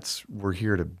 we're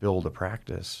here to build a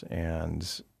practice,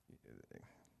 and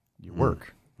you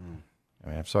work. I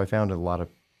mean, so I found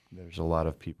there's a lot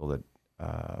of people that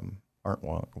aren't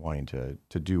wanting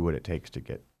to do what it takes to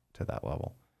get to that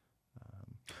level.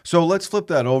 So let's flip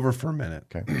that over for a minute.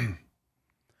 Okay.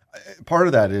 Part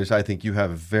of that is I think you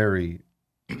have a very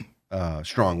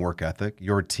strong work ethic.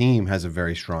 Your team has a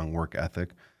very strong work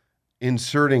ethic.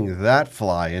 Inserting that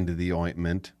fly into the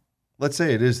ointment, let's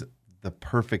say it is the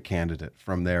perfect candidate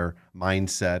from their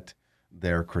mindset,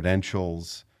 their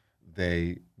credentials.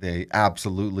 They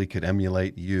absolutely could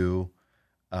emulate you.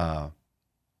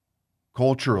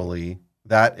 Culturally,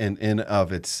 that in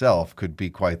of itself could be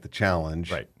quite the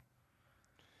challenge. Right.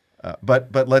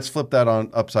 But let's flip that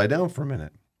on upside down for a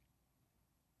minute.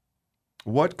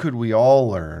 What could we all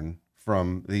learn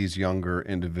from these younger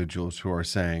individuals who are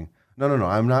saying, no,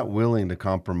 I'm not willing to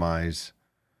compromise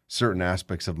certain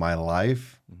aspects of my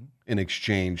life in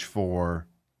exchange for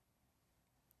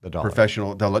the dollar.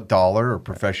 dollar or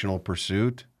professional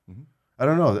pursuit? I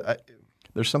don't know.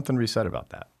 There's something to be said about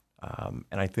that.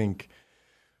 And I think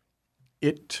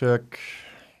it took,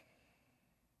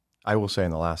 I will say in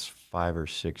the last 5 or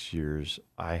 6 years,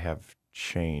 I have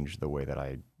changed the way that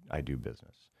I do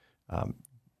business.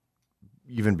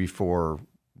 Even before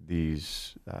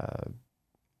these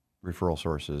referral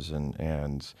sources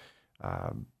and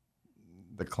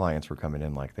the clients were coming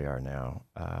in like they are now,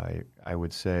 I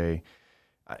would say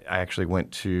I actually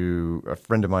went to, a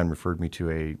friend of mine referred me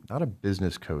to not a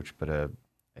business coach, but a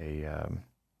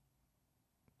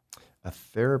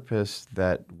therapist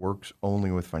that works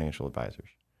only with financial advisors.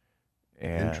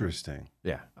 And interesting.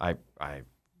 Yeah, I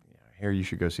hear you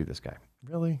should go see this guy.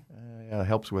 Really? Yeah,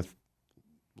 helps with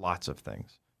lots of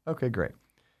things. Okay, great.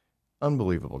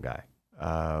 Unbelievable guy.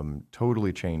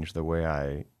 Totally changed the way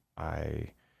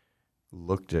I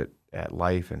looked at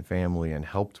life and family and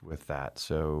helped with that.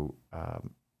 So,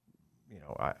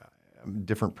 I'm a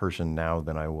different person now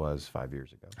than I was 5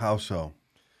 years ago. How so?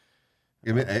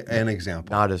 Give me an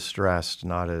example. Not as stressed,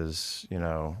 not as,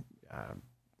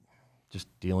 just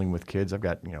dealing with kids. I've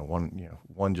got,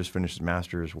 one just finished his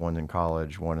master's, one in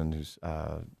college, one in his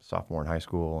sophomore in high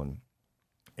school,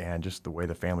 and just the way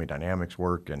the family dynamics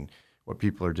work and what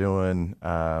people are doing,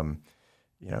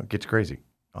 it gets crazy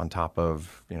on top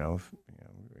of,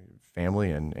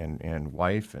 family and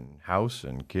wife and house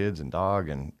and kids and dog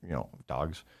and,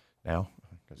 dogs now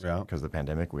because of the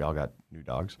pandemic, we all got new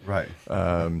dogs. Right.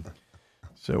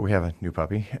 So we have a new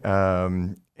puppy.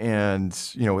 And,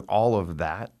 with all of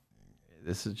that,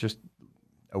 this is just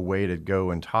a way to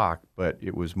go and talk, but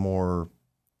it was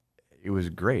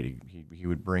great. He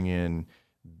would bring in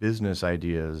business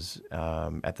ideas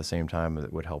at the same time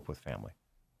that would help with family.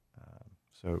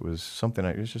 So it was something,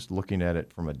 I was just looking at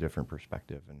it from a different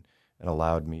perspective, and it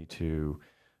allowed me to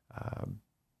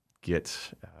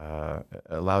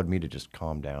allowed me to just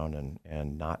calm down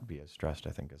and not be as stressed, I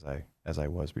think, as I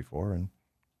was before, and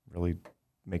really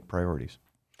make priorities.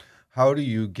 How do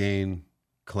you gain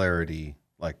clarity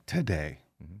like today?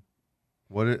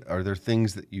 What are there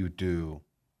things that you do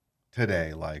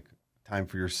today, like time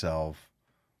for yourself,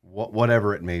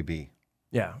 whatever it may be?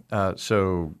 Yeah.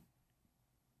 So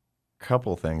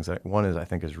couple things. One is I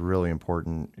think is really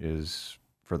important is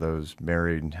for those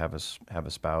married and have a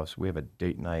spouse. We have a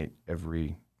date night it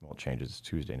changes. It's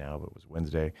Tuesday now, but it was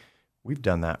Wednesday. We've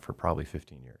done that for probably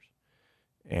 15 years,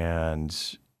 and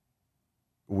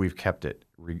we've kept it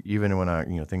even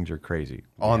when things are crazy.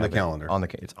 On the calendar.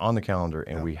 It's on the calendar,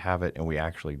 and we have it, and we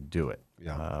actually do it.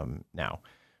 Yeah. Now,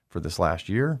 for this last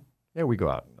year, we go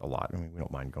out a lot. I mean, we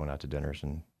don't mind going out to dinners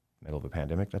in the middle of a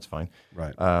pandemic. That's fine.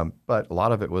 Right. But a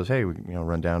lot of it was, hey, we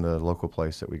run down to the local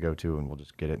place that we go to, and we'll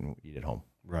just get it and eat at home.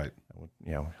 Right.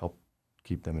 Help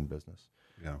keep them in business.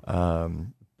 Yeah.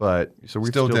 But so we're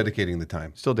still dedicating the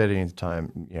time. Still dedicating the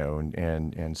time,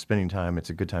 and spending time.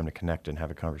 It's a good time to connect and have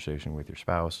a conversation with your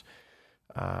spouse.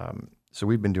 So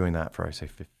we've been doing that for, I say,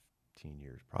 15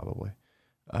 years probably.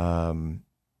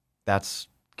 That's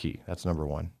key. That's number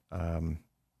one. I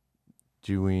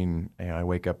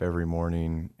wake up every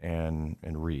morning and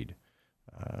read.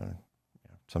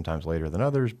 Sometimes later than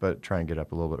others, but try and get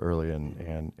up a little bit early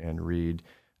and read.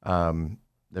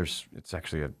 It's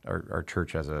actually our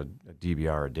church has a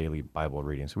DBR, a daily Bible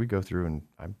reading. So we go through and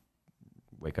I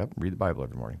wake up and read the Bible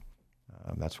every morning.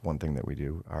 That's one thing that we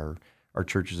do. Our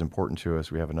church is important to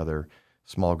us. We have another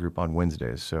small group on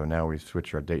Wednesdays. So now we've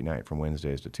switched our date night from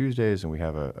Wednesdays to Tuesdays, and we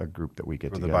have a group that we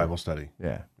get together. For the Bible study.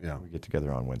 Yeah. We get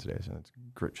together on Wednesdays, and it's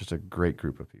just a great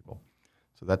group of people.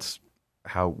 So that's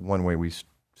one way we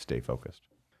stay focused.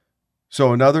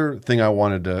 So another thing I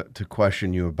wanted to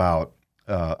question you about,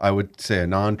 I would say a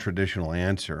non-traditional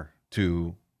answer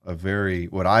to a very,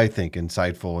 what I think,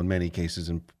 insightful in many cases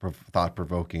and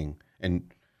thought-provoking,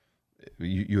 and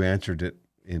you answered it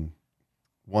in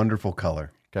wonderful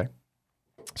color. Okay.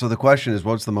 So the question is,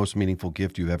 what's the most meaningful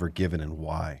gift you've ever given and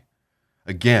why?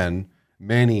 Again,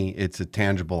 it's a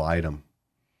tangible item,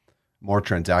 more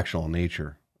transactional in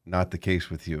nature, not the case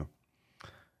with you.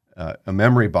 A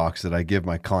memory box that I give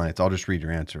my clients, I'll just read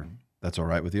your answer. That's all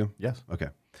right with you? Yes. Okay.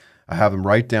 I have them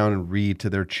write down and read to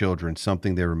their children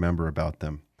something they remember about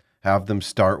them. Have them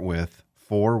start with,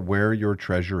 "For where your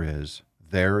treasure is,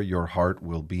 there your heart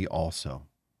will be also."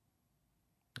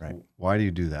 Right. Why do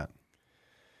you do that?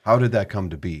 How did that come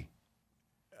to be?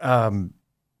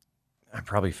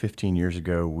 Probably 15 years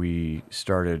ago, we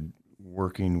started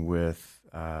working with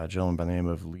a gentleman by the name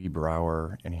of Lee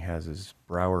Brower, and he has his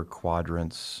Brower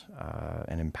Quadrants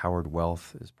and Empowered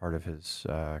Wealth as part of his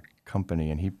company,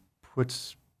 and he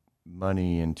puts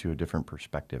money into a different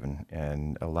perspective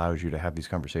and allows you to have these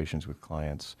conversations with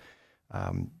clients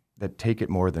that take it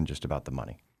more than just about the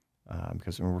money.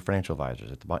 Because we're financial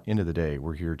advisors. At the end of the day,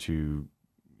 we're here to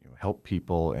help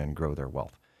people and grow their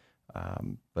wealth.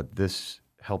 But this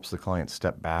helps the client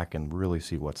step back and really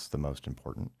see what's the most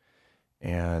important.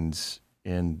 And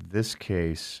in this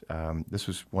case, this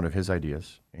was one of his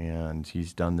ideas, and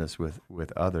he's done this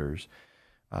with others.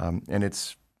 And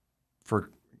it's for a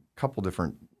couple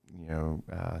different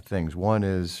things. One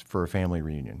is for a family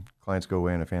reunion. Clients go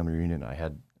in a family reunion. I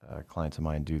had clients of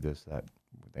mine do this, that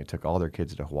they took all their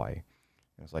kids to Hawaii.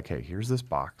 And it's like, hey, here's this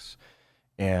box,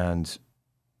 and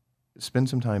spend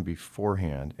some time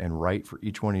beforehand and write for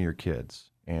each one of your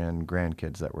kids and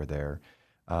grandkids that were there,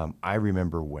 I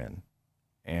remember when,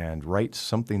 and write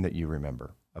something that you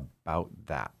remember about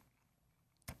that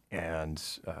and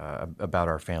about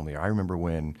our family. I remember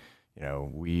when,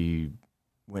 we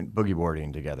went boogie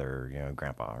boarding together,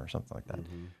 grandpa or something like that.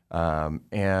 Mm-hmm.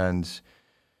 And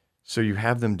so you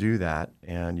have them do that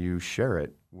and you share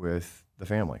it with the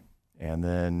family. And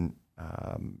then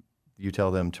you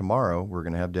tell them tomorrow we're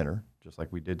going to have dinner, just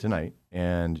like we did tonight,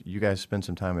 and you guys spend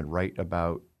some time and write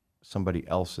about somebody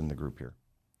else in the group here.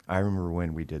 I remember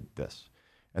when we did this.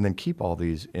 And then keep all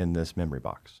these in this memory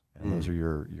box. And those are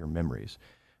your memories.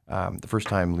 The first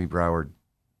time Lee Brower,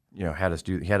 had us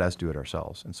do it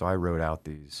ourselves. And so I wrote out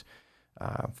these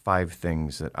 5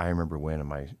 things that I remember when, and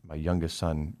my youngest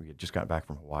son, we had just got back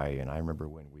from Hawaii, and I remember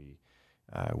when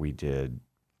we did,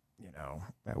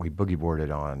 we boogie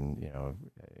boarded on,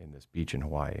 in this beach in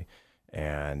Hawaii.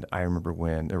 And I remember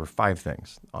when there were 5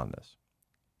 things on this.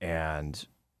 And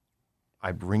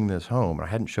I bring this home, and I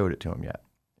hadn't showed it to him yet.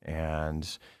 And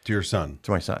to your son?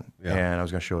 To my son. Yeah. And I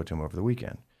was going to show it to him over the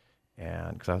weekend.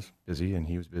 And because I was busy and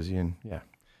he was busy, and yeah.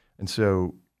 And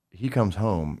so he comes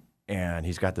home and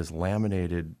he's got this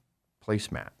laminated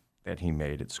placemat that he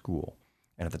made at school.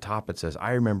 And at the top it says,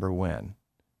 "I remember when."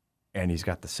 And he's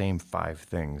got the same 5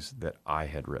 things that I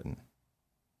had written.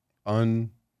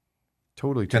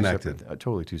 Totally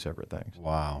two separate things.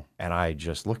 Wow. And I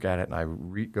just look at it and I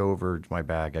go over to my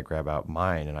bag, I grab out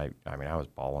mine, and I was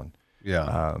bawling.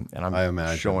 Yeah. And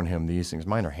I'm showing him these things.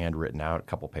 Mine are handwritten out, a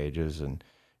couple pages, but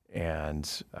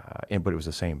it was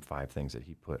the same 5 things that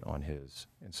he put on his.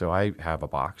 And so I have a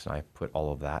box and I put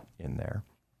all of that in there.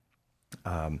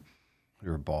 You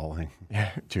were bawling.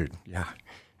 Yeah, dude. Yeah.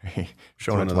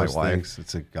 Showing it to my wife.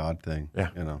 It's a God thing.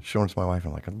 Yeah. Showing it to my wife.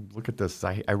 I'm like, look at this.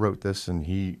 I wrote this, and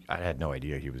I had no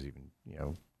idea he was even,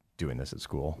 doing this at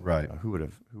school. Right. Who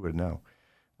would know?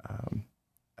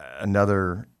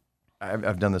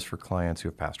 I've done this for clients who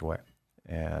have passed away,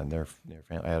 and their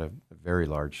family. I had a very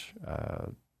large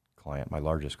client, my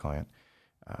largest client,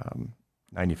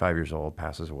 95 years old,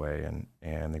 passes away,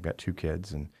 and they've got 2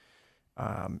 kids, and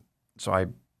so I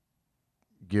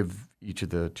give each of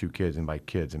the 2 kids, and by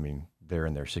kids I mean they're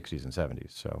in their 60s and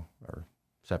 70s, or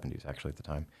 70s actually at the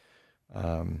time.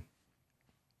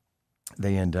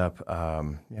 They end up,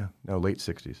 late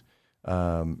 60s.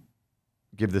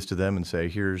 give this to them and say,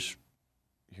 here's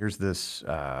this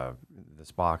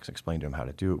this box. Explain to them how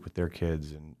to do it with their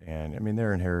kids, and I mean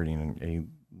they're inheriting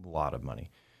a lot of money,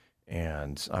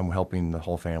 and I'm helping the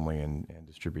whole family and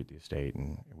distribute the estate,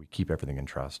 and we keep everything in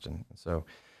trust, and so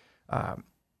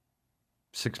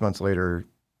 6 months later,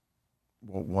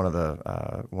 one of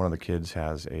the kids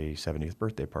has a 70th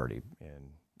birthday party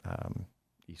in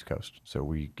East Coast, so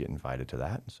we get invited to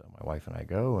that, and so my wife and I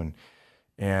go,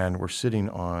 and we're sitting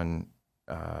on.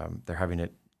 They're having a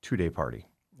 2-day party,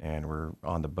 and we're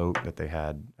on the boat that they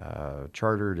had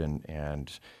chartered,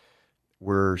 and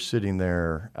we're sitting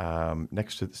there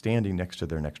standing next to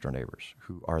their next door neighbors,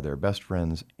 who are their best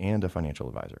friends and a financial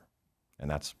advisor, and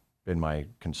that's been my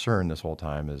concern this whole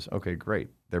time. Is okay, great,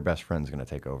 their best friend's going to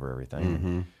take over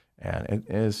everything, and it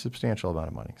is a substantial amount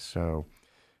of money. So,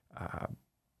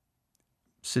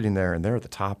 sitting there, and they're at the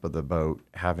top of the boat,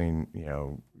 having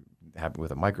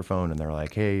with a microphone, and they're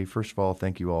like, hey, first of all,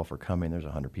 thank you all for coming. There's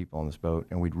 100 people on this boat,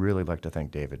 and we'd really like to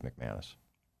thank David McManus.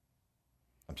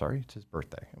 I'm sorry, it's his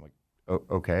birthday. I'm like, oh,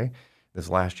 okay. This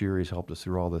last year, he's helped us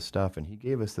through all this stuff, and he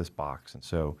gave us this box. And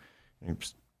so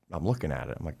I'm looking at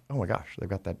it. I'm like, oh my gosh, they've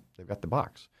got the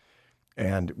box.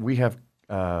 And we have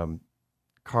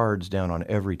cards down on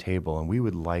every table, and we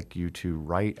would like you to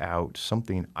write out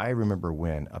something I remember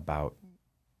when about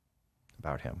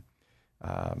him.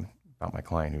 About my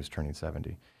client who's turning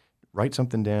 70. Write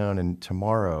something down, and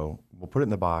tomorrow we'll put it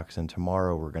in the box, and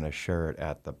tomorrow we're going to share it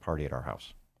at the party at our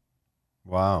house.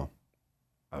 Wow.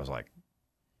 I was like,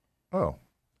 oh,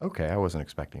 okay. I wasn't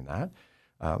expecting that.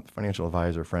 Financial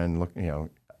advisor friend,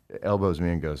 elbows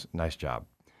me and goes, nice job.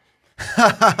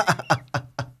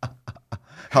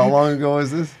 How long ago was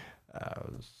this?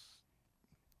 It was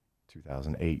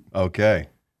 2008. Okay.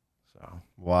 So.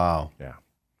 Wow. Yeah.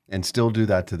 And still do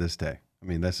that to this day. I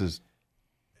mean, this is...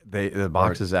 The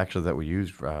boxes actually that we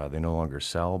use, they no longer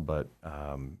sell, but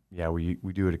yeah, we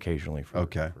do it occasionally for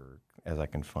as I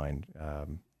can find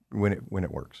when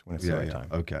it works, when it's the right time.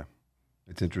 Okay,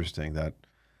 it's interesting that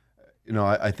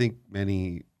I think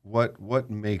what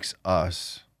makes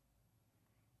us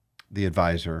the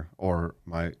advisor or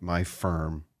my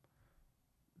firm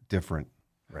different.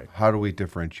 Right. How do we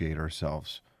differentiate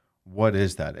ourselves? What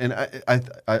is that? And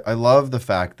I love the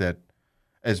fact that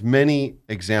as many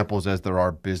examples as there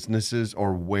are businesses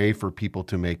or way for people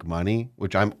to make money,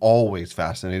 which I'm always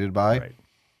fascinated by, right.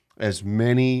 As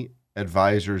many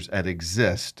advisors as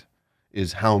exist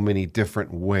is how many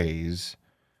different ways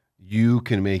you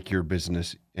can make your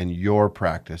business and your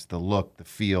practice, the look, the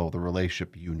feel, the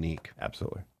relationship unique.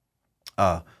 Absolutely.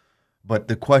 But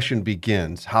the question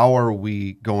begins, how are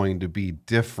we going to be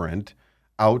different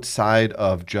outside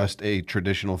of just a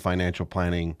traditional financial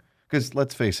planning? Because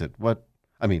let's face it,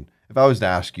 if I was to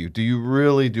ask you, do you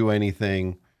really do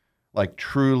anything like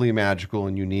truly magical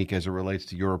and unique as it relates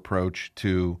to your approach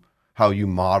to how you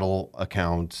model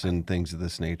accounts and things of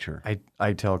this nature?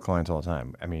 I tell clients all the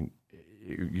time. I mean,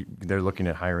 they're looking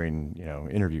at hiring,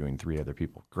 interviewing 3 other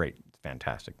people. Great,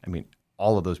 fantastic. I mean,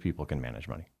 all of those people can manage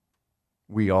money.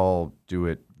 We all do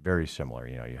it very similar.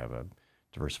 You have a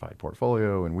diversified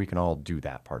portfolio, and we can all do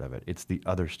that part of it. It's the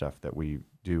other stuff that we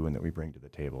do and that we bring to the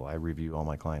table. I review all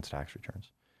my clients' tax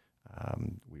returns.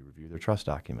 We review their trust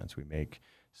documents. We make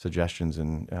suggestions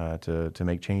and to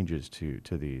make changes to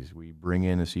these. We bring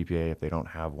in a CPA if they don't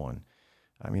have one.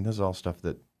 I mean, this is all stuff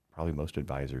that probably most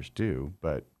advisors do,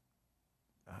 but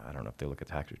I don't know if they look at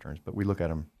tax returns, but we look at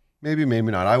them. Maybe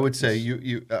not. I would say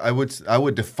I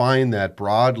would define that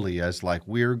broadly as like,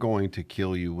 we're going to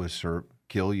kill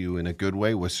you in a good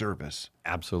way with service.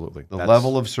 Absolutely. The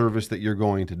level of service that you're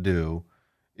going to do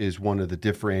is one of the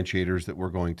differentiators that we're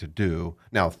going to do.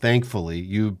 Now, thankfully,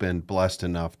 you've been blessed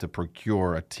enough to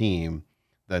procure a team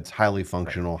that's highly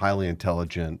functional, highly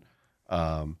intelligent,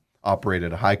 operate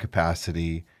at a high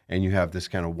capacity, and you have this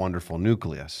kind of wonderful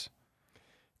nucleus.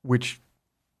 Which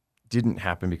didn't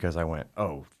happen because I went,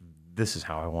 oh, this is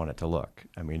how I want it to look.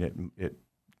 I mean, it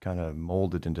kind of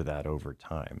molded into that over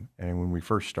time. And when we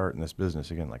first start in this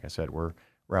business, again, like I said, we're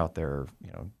out there,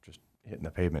 just hitting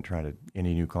the pavement, trying to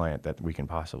any new client that we can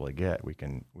possibly get, we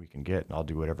can get, and I'll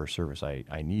do whatever service I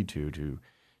need to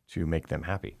make them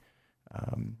happy.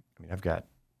 I mean, I've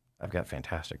got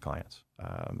fantastic clients,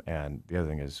 and the other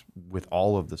thing is with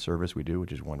all of the service we do,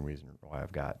 which is one reason why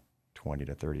I've got 20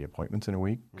 to 30 appointments in a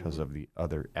week because of the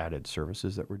other added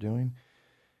services that we're doing.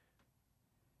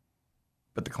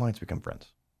 But the clients become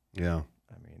friends. Yeah,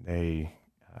 I mean,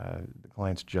 the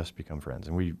clients just become friends,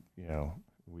 and we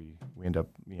end up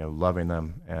loving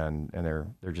them, and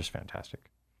they're just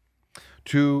fantastic.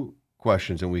 2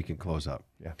 questions, and we can close up.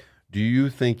 Yeah. Do you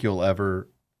think you'll ever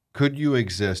Could you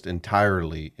exist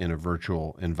entirely in a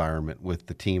virtual environment with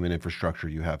the team and infrastructure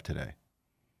you have today?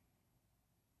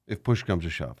 If push comes to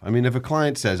shove. I mean, if a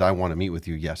client says, I want to meet with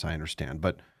you, yes, I understand.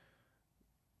 But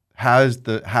has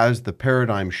the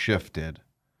paradigm shifted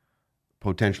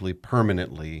potentially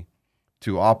permanently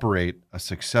to operate a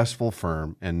successful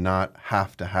firm and not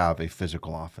have to have a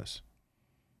physical office?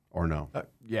 Or no?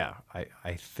 Yeah,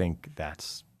 I think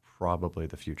that's probably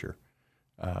the future.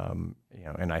 And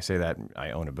I say that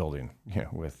I own a building,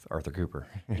 with Arthur Cooper,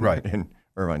 Right, in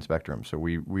Irvine Spectrum. So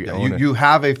we yeah, own you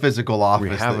have a physical office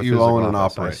we have that a you physical own and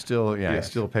office. operate. I Yes.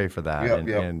 still pay for that, Yep,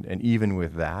 yep. and even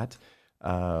with that,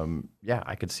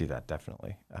 I could see that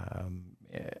definitely.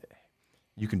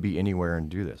 You can be anywhere and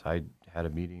do this. I had a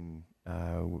meeting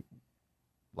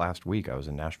last week. I was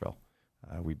in Nashville.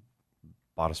 We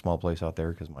bought a small place out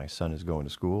there because my son is going to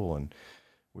school, and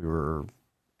we were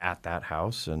at that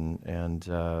house, and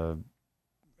I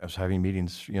was having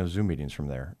meetings, Zoom meetings from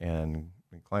there, and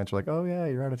clients were like, "Oh yeah,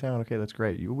 you're out of town. Okay, that's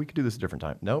great. We could do this a different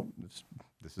time." No,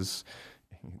 this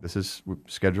is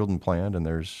scheduled and planned, and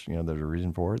there's a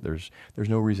reason for it. There's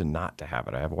no reason not to have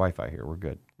it. I have Wi-Fi here. We're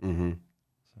good. Mm-hmm.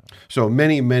 So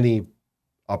many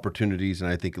opportunities, and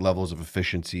I think levels of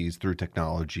efficiencies through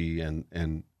technology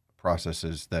and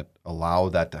processes that allow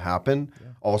that to happen. Yeah.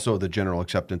 Also, the general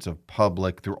acceptance of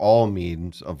public through all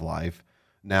means of life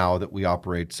now that we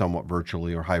operate somewhat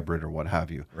virtually or hybrid or what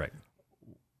have you. Right.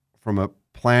 From a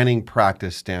planning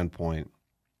practice standpoint,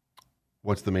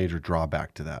 what's the major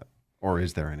drawback to that? Or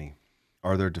is there any?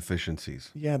 Are there deficiencies?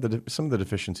 Yeah, some of the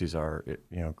deficiencies are,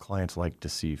 clients like to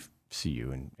see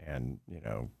you and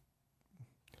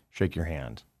shake your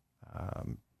hand.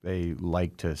 They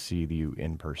like to see you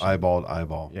in person. Eyeball to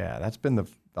eyeball. Yeah, that's been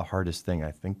the hardest thing,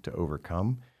 I think, to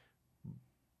overcome.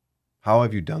 How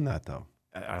have you done that, though?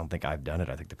 I don't think I've done it.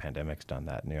 I think the pandemic's done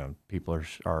that. People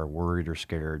are worried or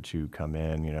scared to come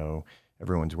in.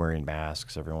 Everyone's wearing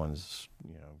masks. Everyone's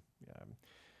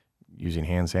using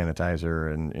hand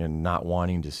sanitizer and not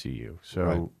wanting to see you. So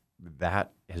Right.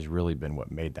 that has really been what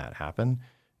made that happen.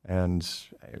 And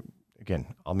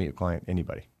again, I'll meet a client,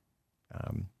 anybody,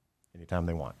 anytime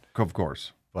they want. Of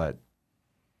course. But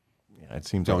it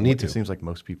seems Don't like, need to. It seems like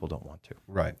most people don't want to.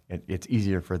 Right. It's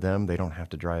easier for them. They don't have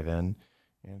to drive in.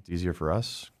 And it's easier for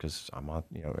us because I'm on,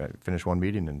 I finish one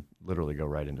meeting and literally go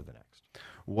right into the next.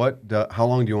 How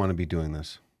long do you want to be doing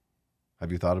this?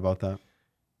 Have you thought about that?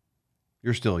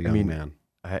 You're still a young man.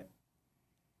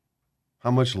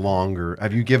 How much longer?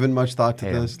 Have you given much thought to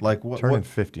this? Like what? Turning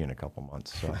 50 in a couple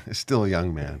months. So. Still a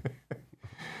young man.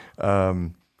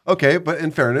 Okay, but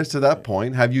in fairness to that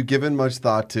point, have you given much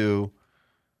thought to,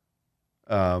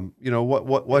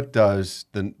 what does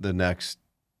the next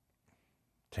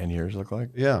 10 years look like?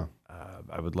 Yeah.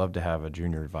 I would love to have a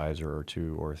junior advisor or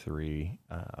two or three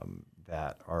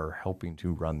that are helping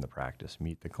to run the practice,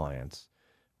 meet the clients.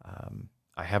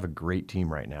 I have a great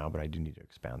team right now, but I do need to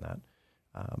expand that.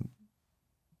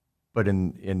 But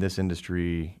in this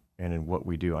industry and in what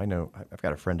we do, I know I've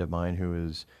got a friend of mine who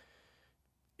is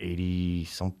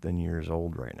 80-something years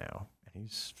old right now, and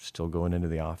he's still going into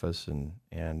the office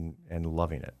and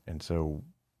loving it. And so,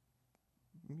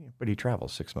 but he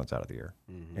travels 6 months out of the year,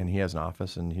 Mm-hmm. and he has an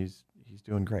office, and he's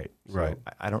doing great. So Right.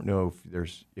 I don't know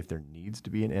if there needs to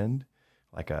be an end,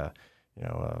 like hey,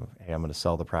 I'm going to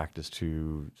sell the practice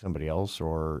to somebody else,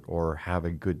 or have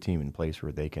a good team in place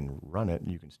where they can run it,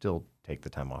 and you can still take the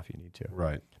time off you need to.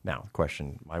 Right. Now, the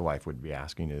question my wife would be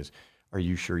asking is, are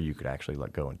you sure you could actually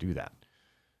let go and do that?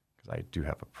 Because I do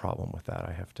have a problem with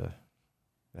that.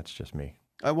 That's just me.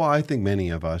 Well, I think many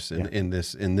of us in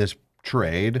this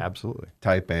trade, Absolutely.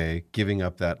 type A, giving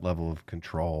up that level of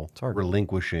control, It's hard.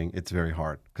 relinquishing, it's very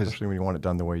hard because Especially when you want it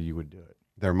done the way you would do it.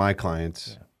 they're my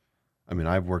clients. Yeah. I mean,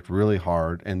 I've worked really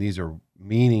hard, and these are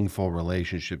meaningful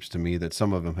relationships to me that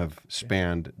some of them have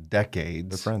spanned decades.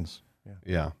 They're friends.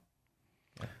 Yeah.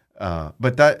 Yeah.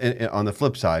 But that, on the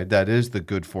flip side, that is the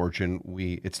good fortune.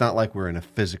 It's not like we're in a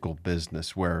physical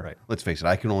business where, Right. let's face it,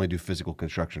 I can only do physical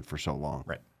construction for so long.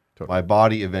 Right. Totally. My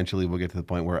body eventually will get to the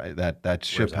point where that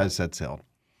ship Wears has set sailed.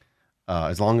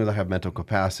 As long as I have mental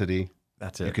capacity,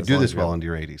 That's it. you could As do long this as we well have- into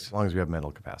your 80s. As long as we have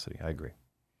mental capacity. I agree.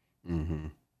 Mm-hmm.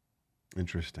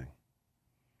 Interesting.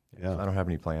 Yeah. I don't have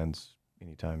any plans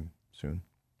anytime soon.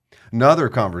 Another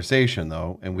conversation,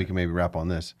 though, and we can maybe wrap on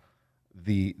this: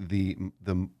 the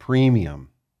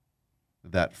premium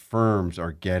that firms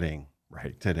are getting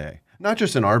Right. today, not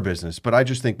just in our business, but I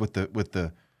just think with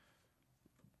the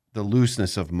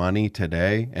looseness of money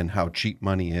today and how cheap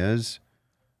money is,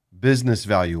 business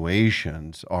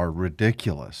valuations are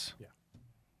ridiculous. Yeah.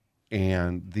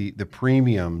 And the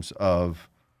premiums of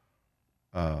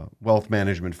wealth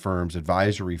management firms,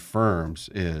 advisory firms,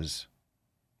 is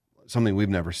something we've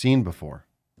never seen before,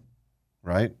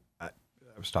 right? I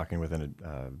was talking with an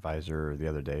advisor the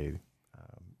other day,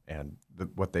 and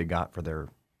what they got for their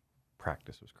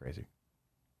practice was crazy.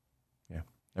 Yeah,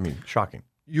 I mean, shocking.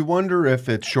 You wonder if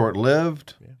it's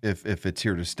short-lived, Yeah. if it's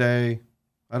here to stay.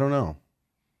 I don't know.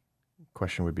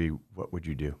 Question would be, what would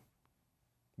you do?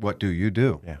 What do you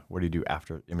do? Yeah, what do you do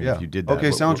after? I mean, Yeah. if you did that,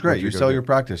 Okay, sounds great. would You go sell do? your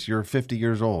practice. You're 50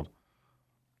 years old.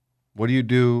 What do you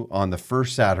do on the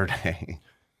first Saturday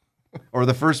or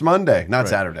the first Monday? Not Right.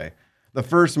 Saturday. The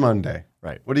first Monday.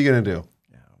 Right. What are you going to do?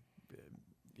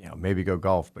 Maybe go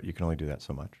golf, but you can only do that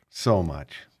so much. So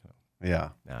much. Yeah.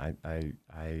 No,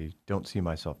 I don't see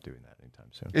myself doing that anytime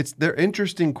soon. They're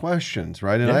interesting questions,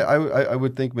 right? And Yeah. I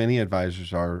would think many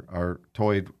advisors are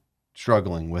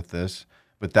struggling with this,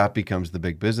 but that becomes the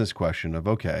big business question of,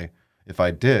 okay, if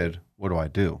I did, what do I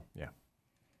do? Yeah.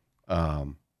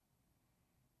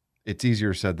 It's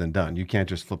easier said than done. You can't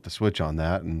just flip the switch on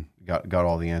that and got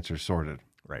all the answers sorted.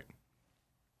 Right.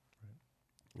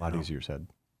 A lot easier said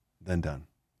than done.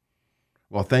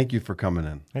 Well, thank you for coming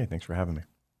in. Hey, thanks for having me.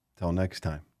 Till next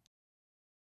time.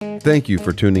 Thank you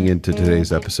for tuning in to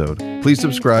today's episode. Please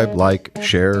subscribe, like,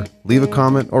 share, leave a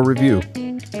comment or review.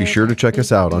 Be sure to check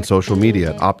us out on social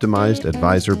media at Optimized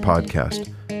Advisor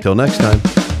Podcast. Till next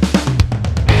time.